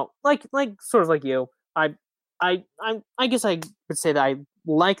like sort of like you, I guess I would say that I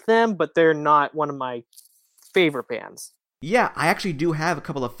like them, but they're not one of my favorite bands. Yeah, I actually do have a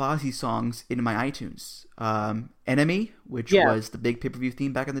couple of Fozzy songs in my iTunes. Enemy, which was the big pay-per-view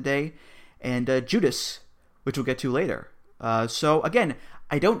theme back in the day, and Judas, which we'll get to later. So again,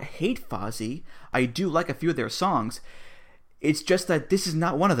 I don't hate Fozzy. I do like a few of their songs. It's just that this is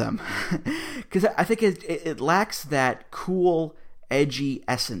not one of them. Because I think it lacks that cool, edgy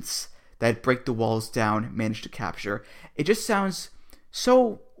essence that Break the Walls Down managed to capture. It just sounds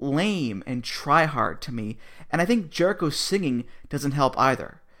so lame and try-hard to me. And I think Jericho's singing doesn't help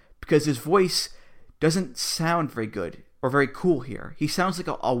either. Because his voice doesn't sound very good or very cool here. He sounds like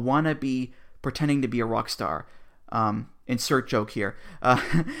a wannabe pretending to be a rock star. Insert joke here.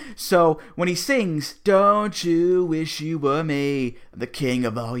 So when he sings, "Don't you wish you were me, the king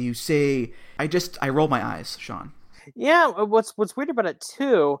of all you see," I roll my eyes, Sean. Yeah, what's weird about it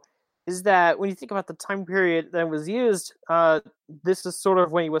too is that when you think about the time period that was used, this is sort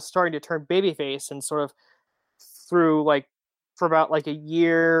of when he was starting to turn babyface, and sort of through for about a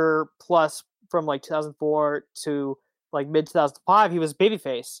year plus from 2004 to mid 2005, he was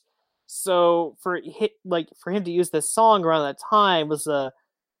babyface. So for him to use this song around that time was a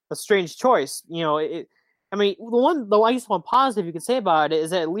strange choice. The one positive you can say about it is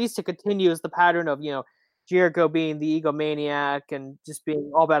that at least it continues the pattern of Jericho being the egomaniac and just being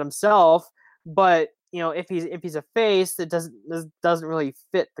all about himself. But if he's a face, it doesn't really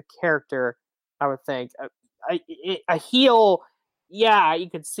fit the character, I would think. A heel, yeah, you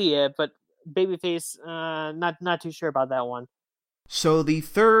could see it, but babyface, not too sure about that one. So the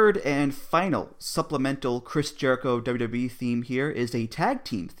third and final supplemental Chris Jericho WWE theme here is a tag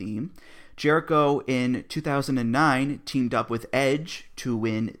team theme. Jericho in 2009 teamed up with Edge to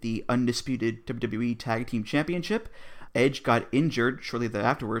win the undisputed WWE Tag Team Championship. Edge got injured shortly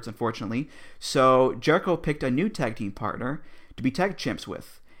afterwards, unfortunately, so Jericho picked a new tag team partner to be tag champs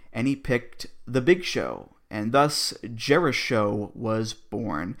with, and he picked The Big Show, and thus Jeri-Show was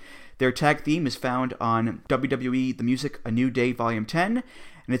born. Their tag theme is found on WWE The Music A New Day Volume 10,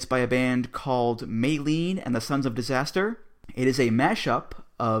 and it's by a band called Maylene and the Sons of Disaster. It is a mashup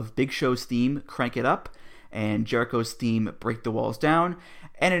of Big Show's theme, Crank It Up, and Jericho's theme, Break the Walls Down,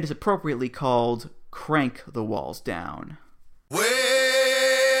 and it is appropriately called Crank the Walls Down.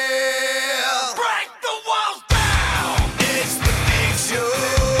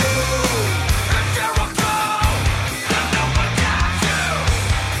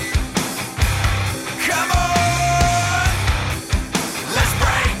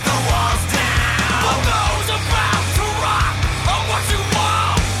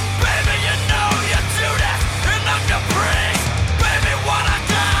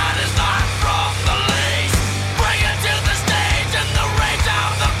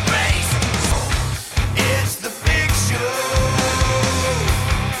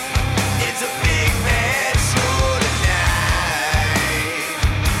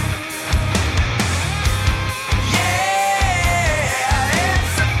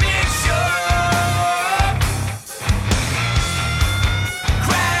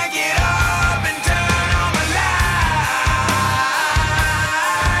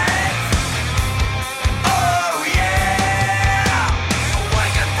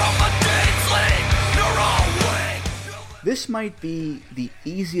 This might be the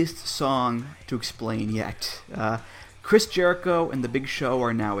easiest song to explain yet. Chris Jericho and The Big Show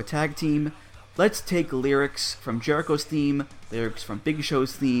are now a tag team. Let's take lyrics from Jericho's theme, lyrics from Big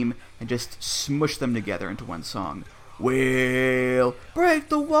Show's theme, and just smush them together into one song. Well, break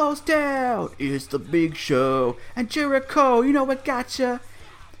the walls down, it's The Big Show, and Jericho, you know what gotcha.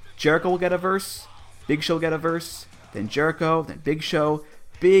 Jericho will get a verse, Big Show will get a verse, then Jericho, then Big Show,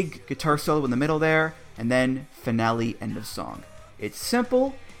 big guitar solo in the middle there, and then finale, end of song. It's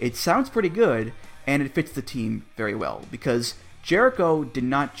simple, it sounds pretty good, and it fits the team very well, because Jericho did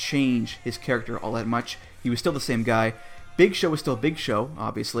not change his character all that much. He was still the same guy. Big Show was still Big Show,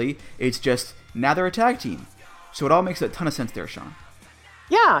 obviously. It's just, now they're a tag team. So it all makes a ton of sense there, Sean.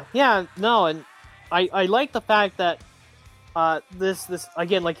 Yeah, no, and I like the fact that this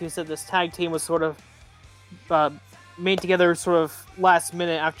again, like you said, this tag team was sort of made together sort of last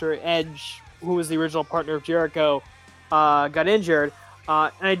minute after Edge, who was the original partner of Jericho, got injured.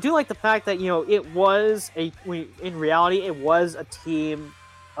 And I do like the fact that, it was in reality, it was a team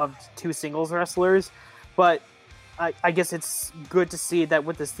of two singles wrestlers, but I guess it's good to see that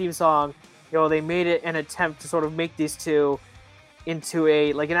with this theme song, they made it an attempt to sort of make these two into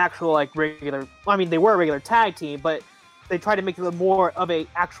an actual regular, they were a regular tag team, but they tried to make it more of a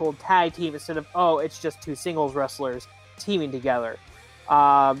actual tag team instead of, it's just two singles wrestlers teaming together.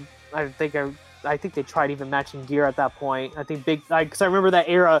 I think I think they tried even matching gear at that point. I think because I remember that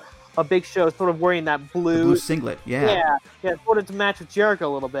era of Big Show sort of wearing that blue singlet. Yeah, sort of to match with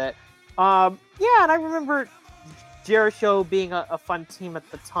Jericho a little bit. And I remember Jericho being a fun team at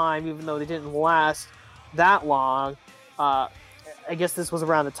the time, even though they didn't last that long. I guess this was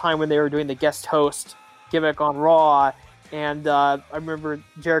around the time when they were doing the guest host gimmick on Raw, and I remember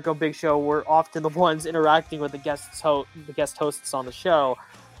Jericho and Big Show were often the ones interacting with the guest hosts on the show.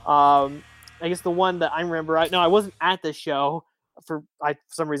 I guess the one that I remember, I wasn't at the show for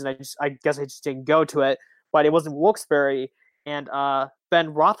some reason. I guess I just didn't go to it, but it was in Wilkes-Barre, and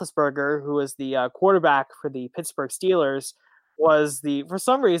Ben Roethlisberger, who was the quarterback for the Pittsburgh Steelers, was for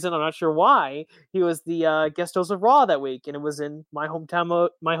some reason, I'm not sure why, he was the guest host of Raw that week, and it was in my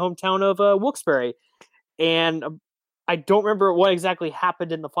hometown of Wilkes-Barre. And I don't remember what exactly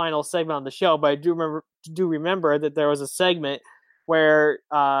happened in the final segment on the show, but I do remember that there was a segment where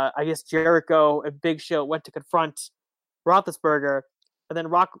I guess Jericho and Big Show went to confront Roethlisberger, and then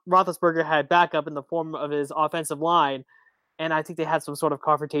Roethlisberger had backup in the form of his offensive line, and I think they had some sort of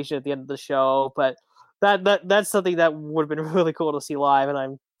confrontation at the end of the show. But that's something that would have been really cool to see live, and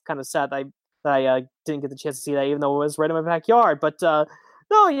I'm kind of sad that I didn't get the chance to see that, even though it was right in my backyard. But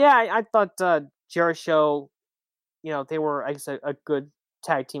I thought Jericho, they were, I guess, a good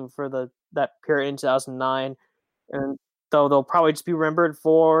tag team for that period in 2009, and though they'll probably just be remembered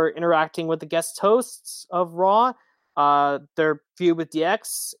for interacting with the guest hosts of Raw, their feud with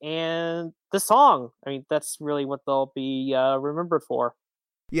DX, and the song. I mean, that's really what they'll be remembered for.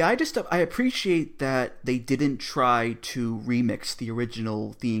 Yeah, I appreciate that they didn't try to remix the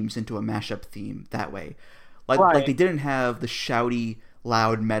original themes into a mashup theme that way. Like they didn't have the shouty,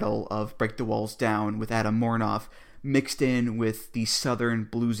 loud metal of Break the Walls Down with Adam Mornoff mixed in with the southern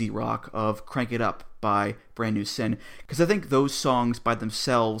bluesy rock of Crank It Up by Brand New Sin, because I think those songs by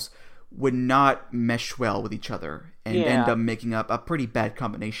themselves would not mesh well with each other and end up making up a pretty bad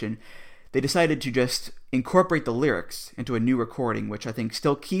combination. They decided to just incorporate the lyrics into a new recording, which I think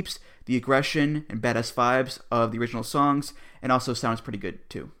still keeps the aggression and badass vibes of the original songs, and also sounds pretty good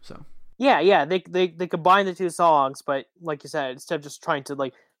too. So they combined the two songs, but like you said, instead of just trying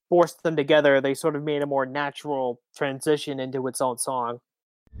to force them together, they sort of made a more natural transition into its own song.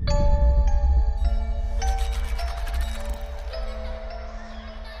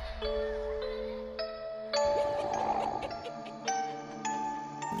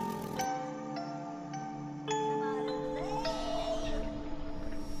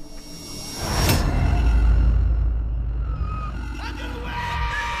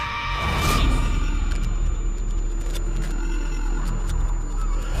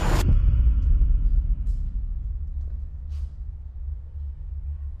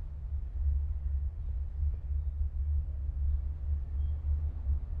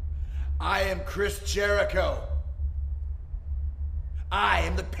 I am Chris Jericho. I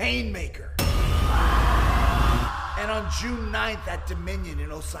am the Painmaker. And on June 9th at Dominion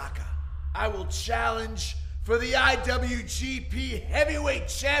in Osaka, I will challenge for the IWGP Heavyweight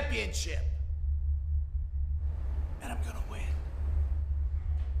Championship. And I'm gonna win.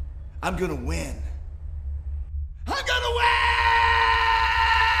 I'm gonna win. I'm gonna win!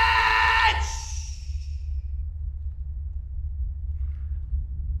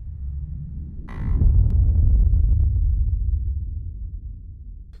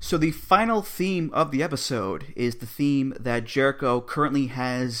 So the final theme of the episode is the theme that Jericho currently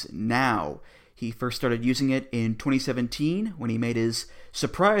has now. He first started using it in 2017 when he made his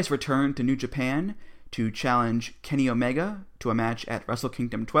surprise return to New Japan to challenge Kenny Omega to a match at Wrestle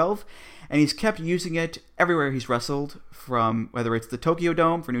Kingdom 12, and he's kept using it everywhere he's wrestled, from whether it's the Tokyo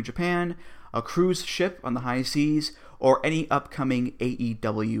Dome for New Japan, a cruise ship on the high seas, or any upcoming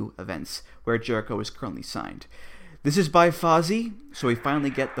AEW events where Jericho is currently signed. This is by Fozzy, so we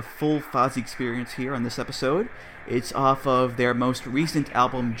finally get the full Fozzy experience here on this episode. It's off of their most recent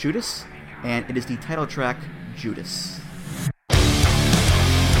album, Judas, and it is the title track, Judas. You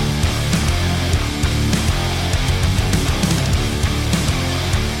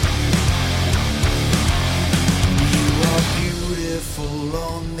are beautiful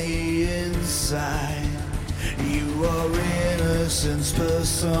on the inside. You are innocence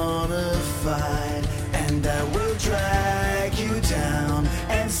personified. And I will drag you down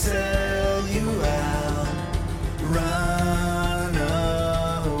and sell you out. Run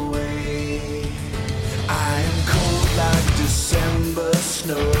away. I am cold like December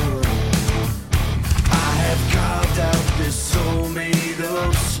snow. I have carved out this soul made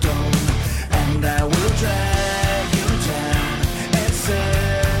of stone. And I will drag you down and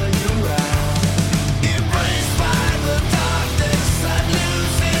sell you out. Embraced by the darkness, I'm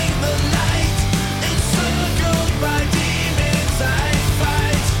losing the light.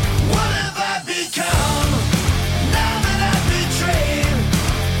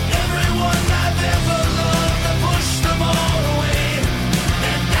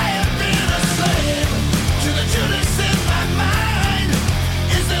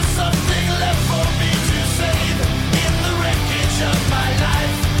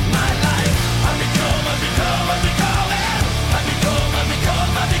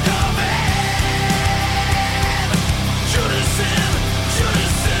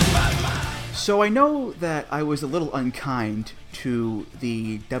 So I know that I was a little unkind to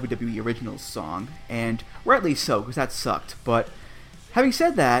the WWE Originals song, and rightly so, because that sucked. But having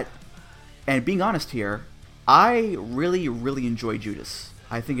said that, and being honest here, I really, really enjoy Judas.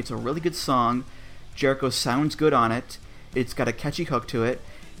 I think it's a really good song. Jericho sounds good on it. It's got a catchy hook to it.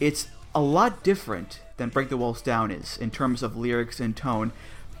 It's a lot different than Break the Walls Down is in terms of lyrics and tone,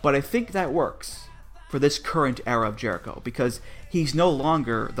 but I think that works for this current era of Jericho, because he's no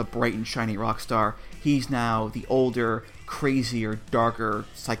longer the bright and shiny rock star. He's now the older, crazier, darker,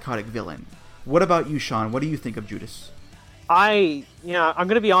 psychotic villain. What about you, Sean? What do you think of Judas? I'm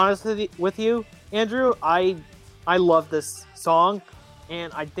gonna be honest with you, Andrew. I love this song,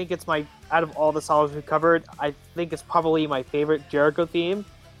 and I think it's out of all the songs we've covered, I think it's probably my favorite Jericho theme.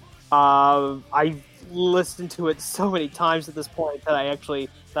 I've listened to it so many times at this point that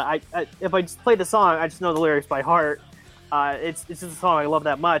if I just play the song, I just know the lyrics by heart. It's just a song I love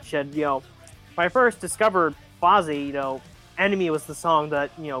that much. And, when I first discovered Fozzy, Enemy was the song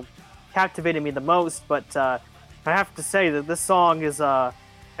that, captivated me the most. But I have to say that this song is, I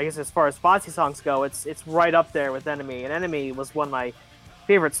guess as far as Fozzy songs go, it's right up there with Enemy. And Enemy was one of my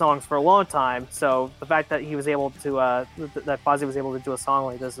favorite songs for a long time. So the fact that he was able to, that Fozzy was able to do a song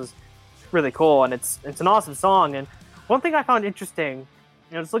like this is really cool. And it's an awesome song. And one thing I found interesting,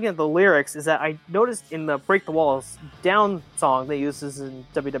 just looking at the lyrics, is that I noticed in the Break the Walls Down song they uses in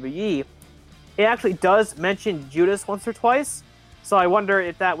WWE, it actually does mention Judas once or twice. So I wonder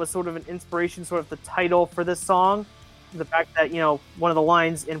if that was sort of an inspiration, sort of the title for this song. The fact that, one of the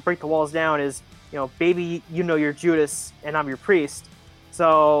lines in Break the Walls Down is, baby, you're Judas and I'm your priest.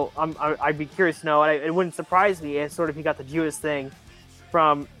 So I'd be curious to know, and it wouldn't surprise me if sort of he got the Judas thing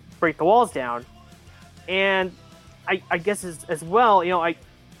from Break the Walls Down. And I guess as well, I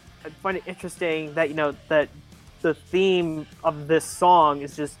find it interesting that, that the theme of this song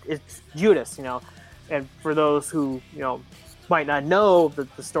is it's Judas, and for those who, might not know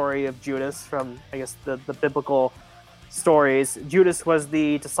the story of Judas from, I guess, the biblical stories, Judas was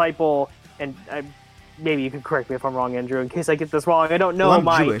the disciple, and maybe you can correct me if I'm wrong, Andrew, in case I get this wrong. I don't know. Well,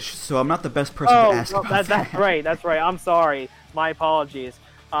 I'm Jewish, so I'm not the best person to ask about that. That's right. That's right. I'm sorry. My apologies.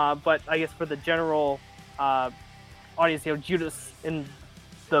 But I guess for the general audience, Judas in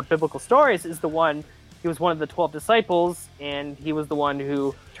the biblical stories is he was one of the 12 disciples, and he was the one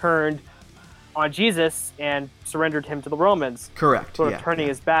who turned on Jesus and surrendered him to the Romans. Correct. Sort of turning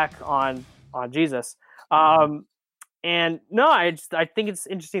his back on Jesus. And no, I think it's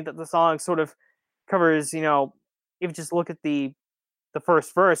interesting that the song sort of covers, if you just look at the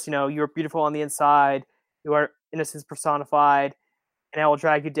first verse, you're beautiful on the inside, you are innocence personified, and I will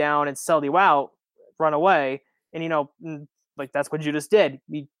drag you down and sell you out, run away. And, that's what Judas did.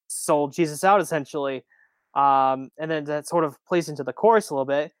 He sold Jesus out, essentially. And then that sort of plays into the chorus a little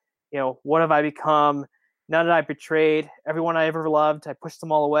bit. What have I become? Now that I betrayed everyone I ever loved, I pushed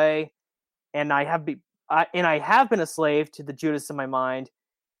them all away. And I have been a slave to the Judas in my mind.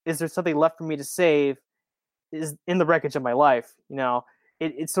 Is there something left for me to save? Is in the wreckage of my life.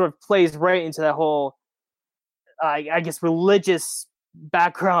 It sort of plays right into that whole, I guess, religious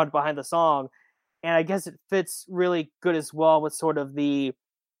background behind the song. And I guess it fits really good as well with sort of the,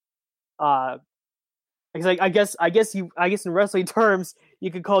 I guess in wrestling terms,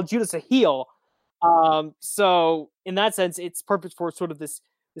 you could call Judas a heel. So in that sense, it's perfect for sort of this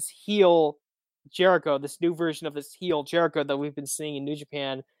heel Jericho, this new version of this heel Jericho that we've been seeing in New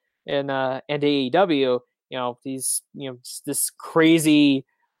Japan and AEW. This crazy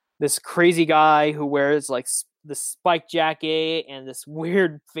guy who wears like the spike jacket and this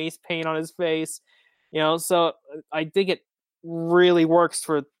weird face paint on his face. So I think it really works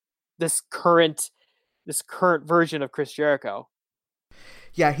for this current version of Chris Jericho.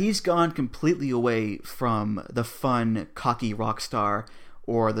 Yeah, he's gone completely away from the fun, cocky rock star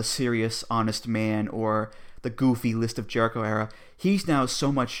or the serious, honest man or the goofy List of Jericho era. He's now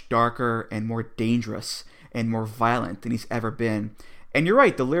so much darker and more dangerous and more violent than he's ever been. And you're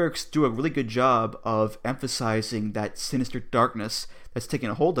right, the lyrics do a really good job of emphasizing that sinister darkness that's taken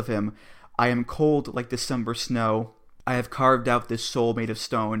a hold of him. I am cold like December snow. I have carved out this soul made of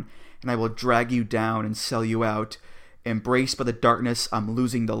stone, and I will drag you down and sell you out. Embraced by the darkness, I'm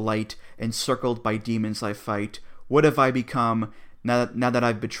losing the light. Encircled by demons I fight. What have I become now that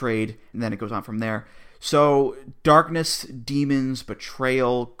I've betrayed? And then it goes on from there. So, darkness, demons,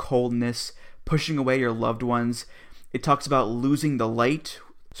 betrayal, coldness, pushing away your loved ones. It talks about losing the light,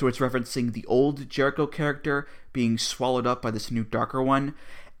 so it's referencing the old Jericho character being swallowed up by this new darker one.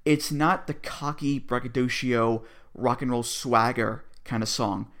 It's not the cocky, braggadocio, rock and roll swagger kind of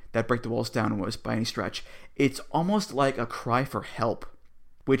song that Break the Walls Down was by any stretch. It's almost like a cry for help.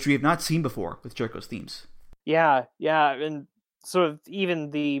 which we have not seen before with Jericho's themes. Yeah, and sort of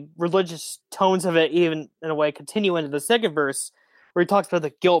even the religious tones of it, even in a way, continue into the second verse, where he talks about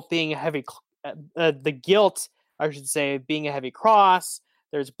the guilt being a heavy, being a heavy cross.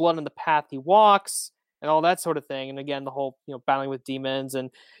 There's blood on the path he walks, and all that sort of thing. And again, the whole battling with demons,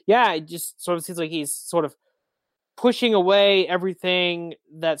 and it just sort of seems like he's sort of pushing away everything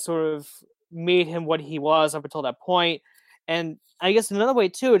that sort of made him what he was up until that point. And I guess another way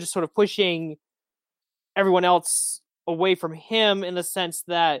too, just sort of pushing everyone else away from him, in the sense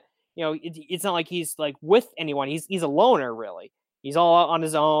that it's not like he's like with anyone. He's a loner, really. He's all out on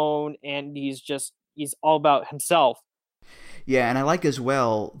his own, and he's all about himself. Yeah, and I like as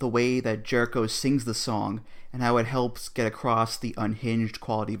well the way that Jericho sings the song and how it helps get across the unhinged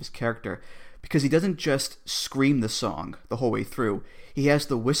quality of his character, because he doesn't just scream the song the whole way through. He has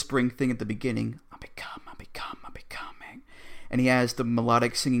the whispering thing at the beginning, I'm becoming. And he has the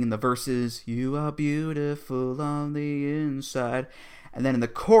melodic singing in the verses, you are beautiful on the inside. And then in the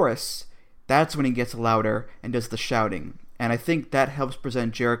chorus, that's when he gets louder and does the shouting. And I think that helps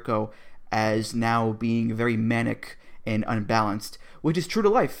present Jericho as now being very manic and unbalanced, which is true to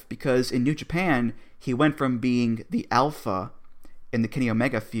life, because in New Japan, he went from being the alpha in the Kenny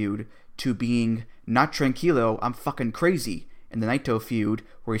Omega feud to being not tranquilo, I'm fucking crazy in the Naito feud,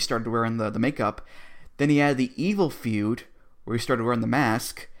 where he started wearing the makeup. Then he had the evil feud, where he started wearing the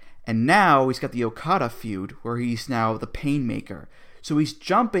mask, and now he's got the Okada feud, where he's now the Painmaker. So he's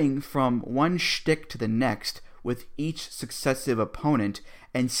jumping from one shtick to the next with each successive opponent,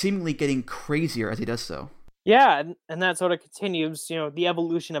 and seemingly getting crazier as he does so. Yeah, and that sort of continues, the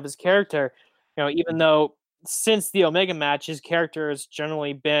evolution of his character. Even though since the Omega match, his character has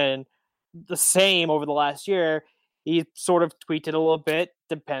generally been the same over the last year, he sort of tweaked it a little bit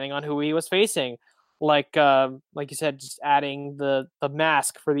depending on who he was facing. Like you said, just adding the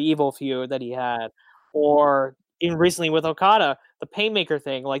mask for the evil feud that he had, or in recently with Okada, the Painmaker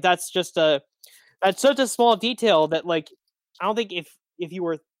thing. Like that's such a small detail that I don't think if you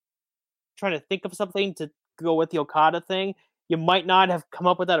were trying to think of something to go with the Okada thing, you might not have come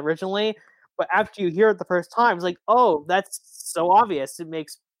up with that originally. But after you hear it the first time, it's like, oh, that's so obvious. It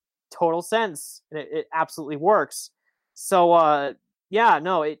makes total sense, and it absolutely works. So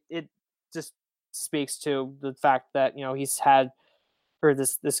it just speaks to the fact that he's had, or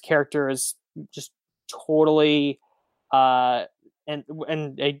this character is just totally and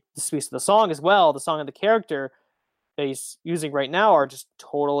it speaks to the song as well. The song and the character that he's using right now are just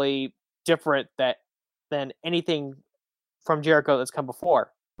totally different than anything from Jericho that's come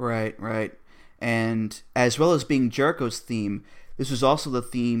before. Right. And as well as being Jericho's theme, this was also the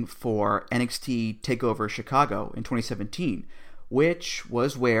theme for NXT TakeOver Chicago in 2017, which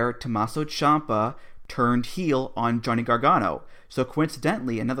was where Tommaso Ciampa turned heel on Johnny Gargano. So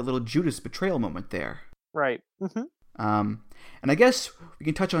coincidentally, another little Judas betrayal moment there. Right. Mm-hmm. And I guess we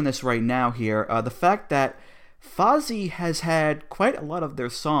can touch on this right now here. The fact that Fozzy has had quite a lot of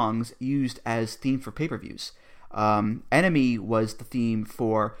their songs used as theme for pay-per-views. Enemy was the theme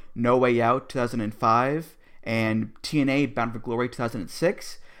for No Way Out 2005 and TNA Bound for Glory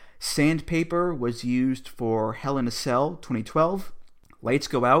 2006. Sandpaper was used for Hell in a Cell 2012. Lights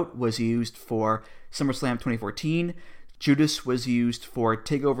Go Out was used for SummerSlam 2014. Judas was used for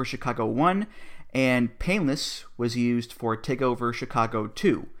TakeOver Chicago 1. And Painless was used for TakeOver Chicago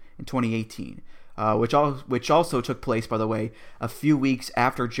 2 in 2018. Which also took place, by the way, a few weeks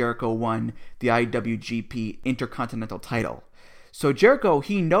after Jericho won the IWGP Intercontinental title. So Jericho,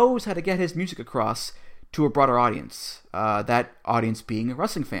 he knows how to get his music across to a broader audience, that audience being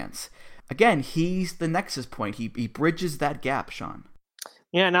wrestling fans. Again, he's the nexus point. He bridges that gap, Sean.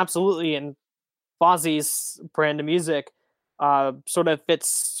 Yeah, and absolutely. And Fozzy's brand of music sort of fits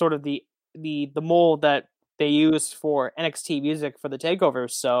sort of the mold that they used for NXT music for the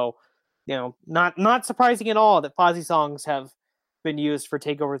takeovers. So, not surprising at all that Fozzy songs have been used for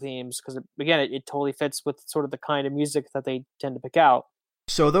takeover themes, because again, it totally fits with sort of the kind of music that they tend to pick out.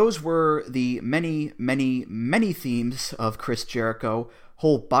 So those were the many, many, many themes of Chris Jericho,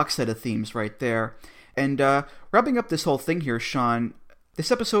 whole box set of themes right there. And wrapping up this whole thing here, Sean,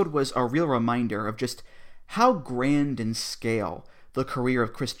 this episode was a real reminder of just how grand in scale the career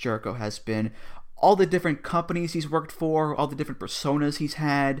of Chris Jericho has been. All the different companies he's worked for, all the different personas he's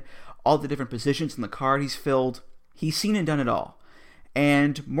had, all the different positions in the card he's filled. He's seen and done it all.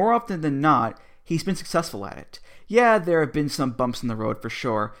 And more often than not, he's been successful at it. Yeah, there have been some bumps in the road for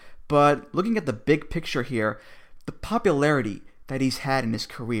sure, but looking at the big picture here, the popularity that he's had in his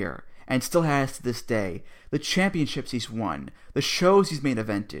career, and still has to this day, the championships he's won, the shows he's main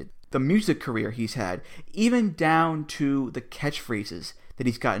evented, the music career he's had, even down to the catchphrases that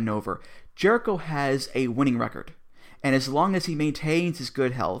he's gotten over. Jericho has a winning record. And as long as he maintains his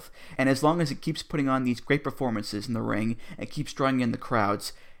good health, and as long as he keeps putting on these great performances in the ring and keeps drawing in the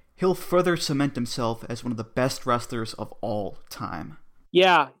crowds, he'll further cement himself as one of the best wrestlers of all time.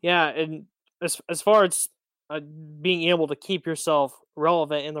 Yeah, and as far as being able to keep yourself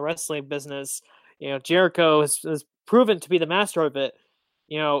relevant in the wrestling business, Jericho has proven to be the master of it.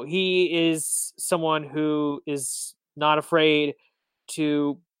 He is someone who is not afraid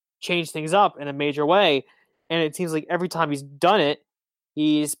to change things up in a major way. And it seems like every time he's done it,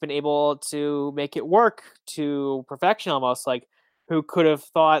 he's been able to make it work to perfection almost. Like, who could have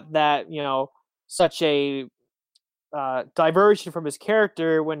thought that, such a diversion from his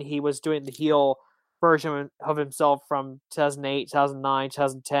character when he was doing the heel version of himself from 2008, 2009,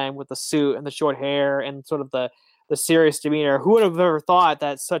 2010 with the suit and the short hair and sort of the serious demeanor. Who would have ever thought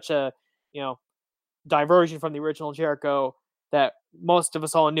that such a, diversion from the original Jericho that most of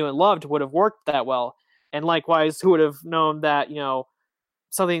us all knew and loved would have worked that well? And likewise, who would have known that,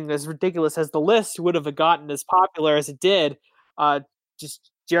 something as ridiculous as The List would have gotten as popular as it did?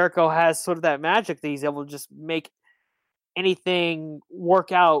 Just Jericho has sort of that magic that he's able to just make anything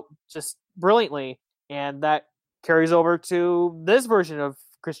work out just brilliantly. And that carries over to this version of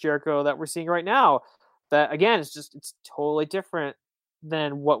Chris Jericho that we're seeing right now. That, again, it's totally different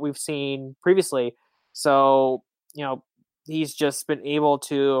than what we've seen previously. So, he's just been able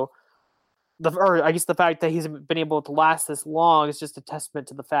to... the fact that he's been able to last this long is just a testament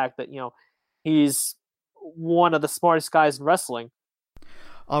to the fact that, he's one of the smartest guys in wrestling.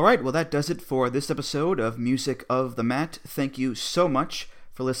 All right, well, that does it for this episode of Music of the Mat. Thank you so much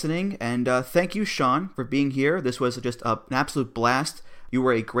for listening, and thank you, Sean, for being here. This was just an absolute blast. You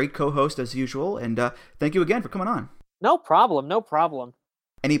were a great co-host as usual, and thank you again for coming on. No problem.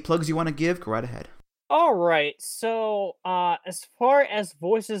 Any plugs you want to give? Go right ahead. All right, so as far as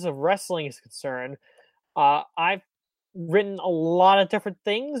Voices of Wrestling is concerned, I've written a lot of different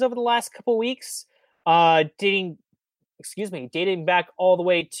things over the last couple weeks, dating back all the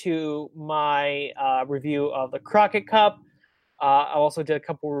way to my review of the Crockett Cup. I also did a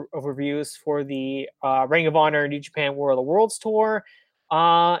couple of reviews for the Ring of Honor New Japan War of the Worlds tour,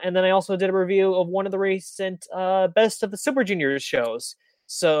 and then I also did a review of one of the recent Best of the Super Juniors shows.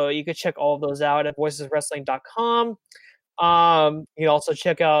 So you can check all of those out at voicesofwrestling.com. You can also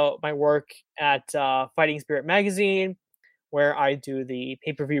check out my work at Fighting Spirit Magazine, where I do the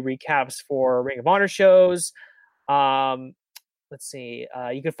pay-per-view recaps for Ring of Honor shows. Let's see.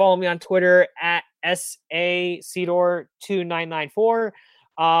 You can follow me on Twitter at SACedor2994.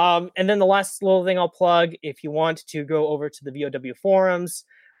 And then the last little thing I'll plug, if you want to go over to the VOW forums,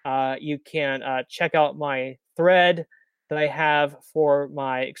 you can check out my thread that I have for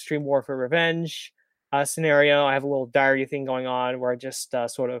my Extreme Warfare Revenge scenario. I have a little diary thing going on where I just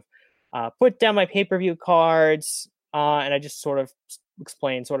sort of put down my pay-per-view cards, and I just sort of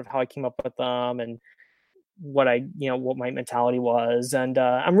explain sort of how I came up with them and what what my mentality was. And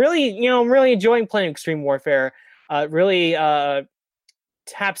I'm really enjoying playing Extreme Warfare. It really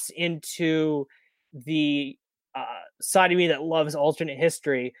taps into the side of me that loves alternate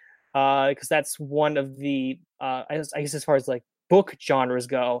history, because that's one of the I guess as far as like book genres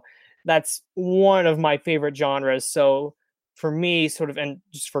go, that's one of my favorite genres. So for me, sort of, and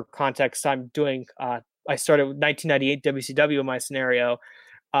just for context, I'm doing I started with 1998 WCW in my scenario,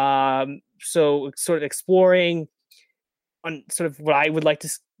 so sort of exploring on sort of what I would like to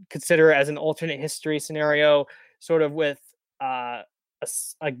consider as an alternate history scenario, sort of with a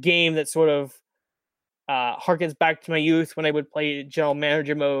game that sort of harkens back to my youth when I would play general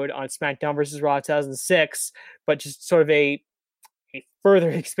manager mode on SmackDown vs. Raw 2006, but just sort of a further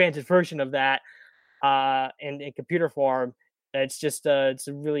expanded version of that in computer form. It's just it's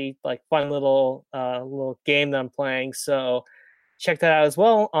a really like fun little game that I'm playing. So check that out as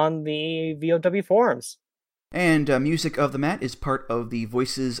well on the VOW forums. And Music of the Mat is part of the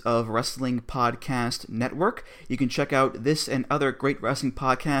Voices of Wrestling podcast network. You can check out this and other great wrestling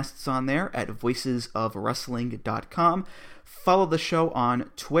podcasts on there at voicesofwrestling.com. Follow the show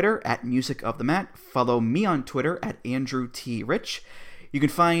on Twitter at Music of the Mat. Follow me on Twitter at Andrew T. Rich. You can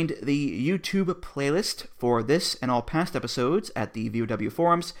find the YouTube playlist for this and all past episodes at the VOW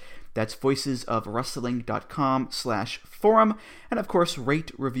forums. That's voicesofwrestling.com/forum. And of course,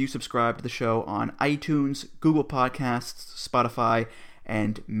 rate, review, subscribe to the show on iTunes, Google Podcasts, Spotify,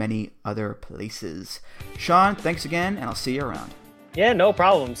 and many other places. Sean, thanks again, and I'll see you around. Yeah, no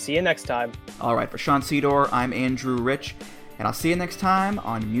problem. See you next time. All right, for Sean Cedor, I'm Andrew Rich, and I'll see you next time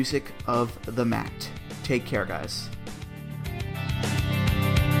on Music of the Mat. Take care, guys.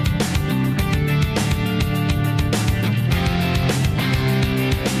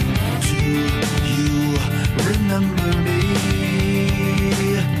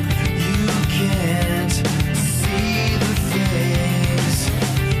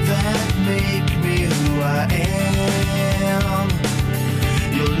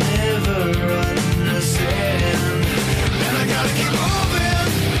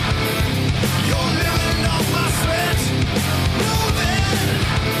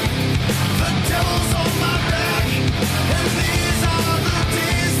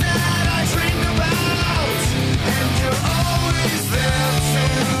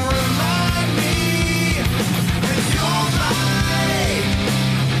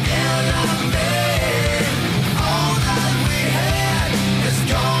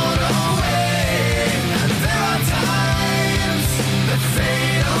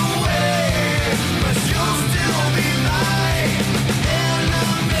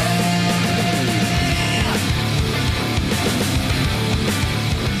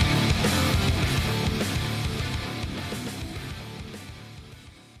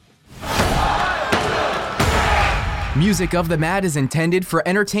 Music of the Mat is intended for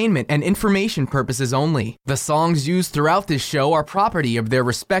entertainment and information purposes only. The songs used throughout this show are property of their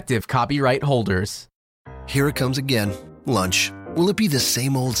respective copyright holders. Here it comes again. Lunch. Will it be the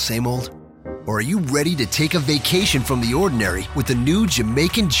same old, same old? Or are you ready to take a vacation from the ordinary with the new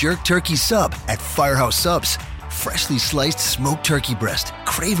Jamaican Jerk Turkey Sub at Firehouse Subs? Freshly sliced smoked turkey breast,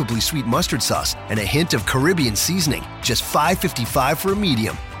 craveably sweet mustard sauce, and a hint of Caribbean seasoning. Just $5.55 for a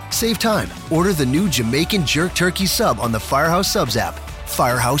medium. Save time. Order the new Jamaican Jerk Turkey Sub on the Firehouse Subs app.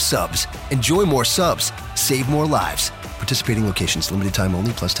 Firehouse Subs. Enjoy more subs. Save more lives. Participating locations. Limited time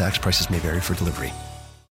only, plus tax. Prices may vary for delivery.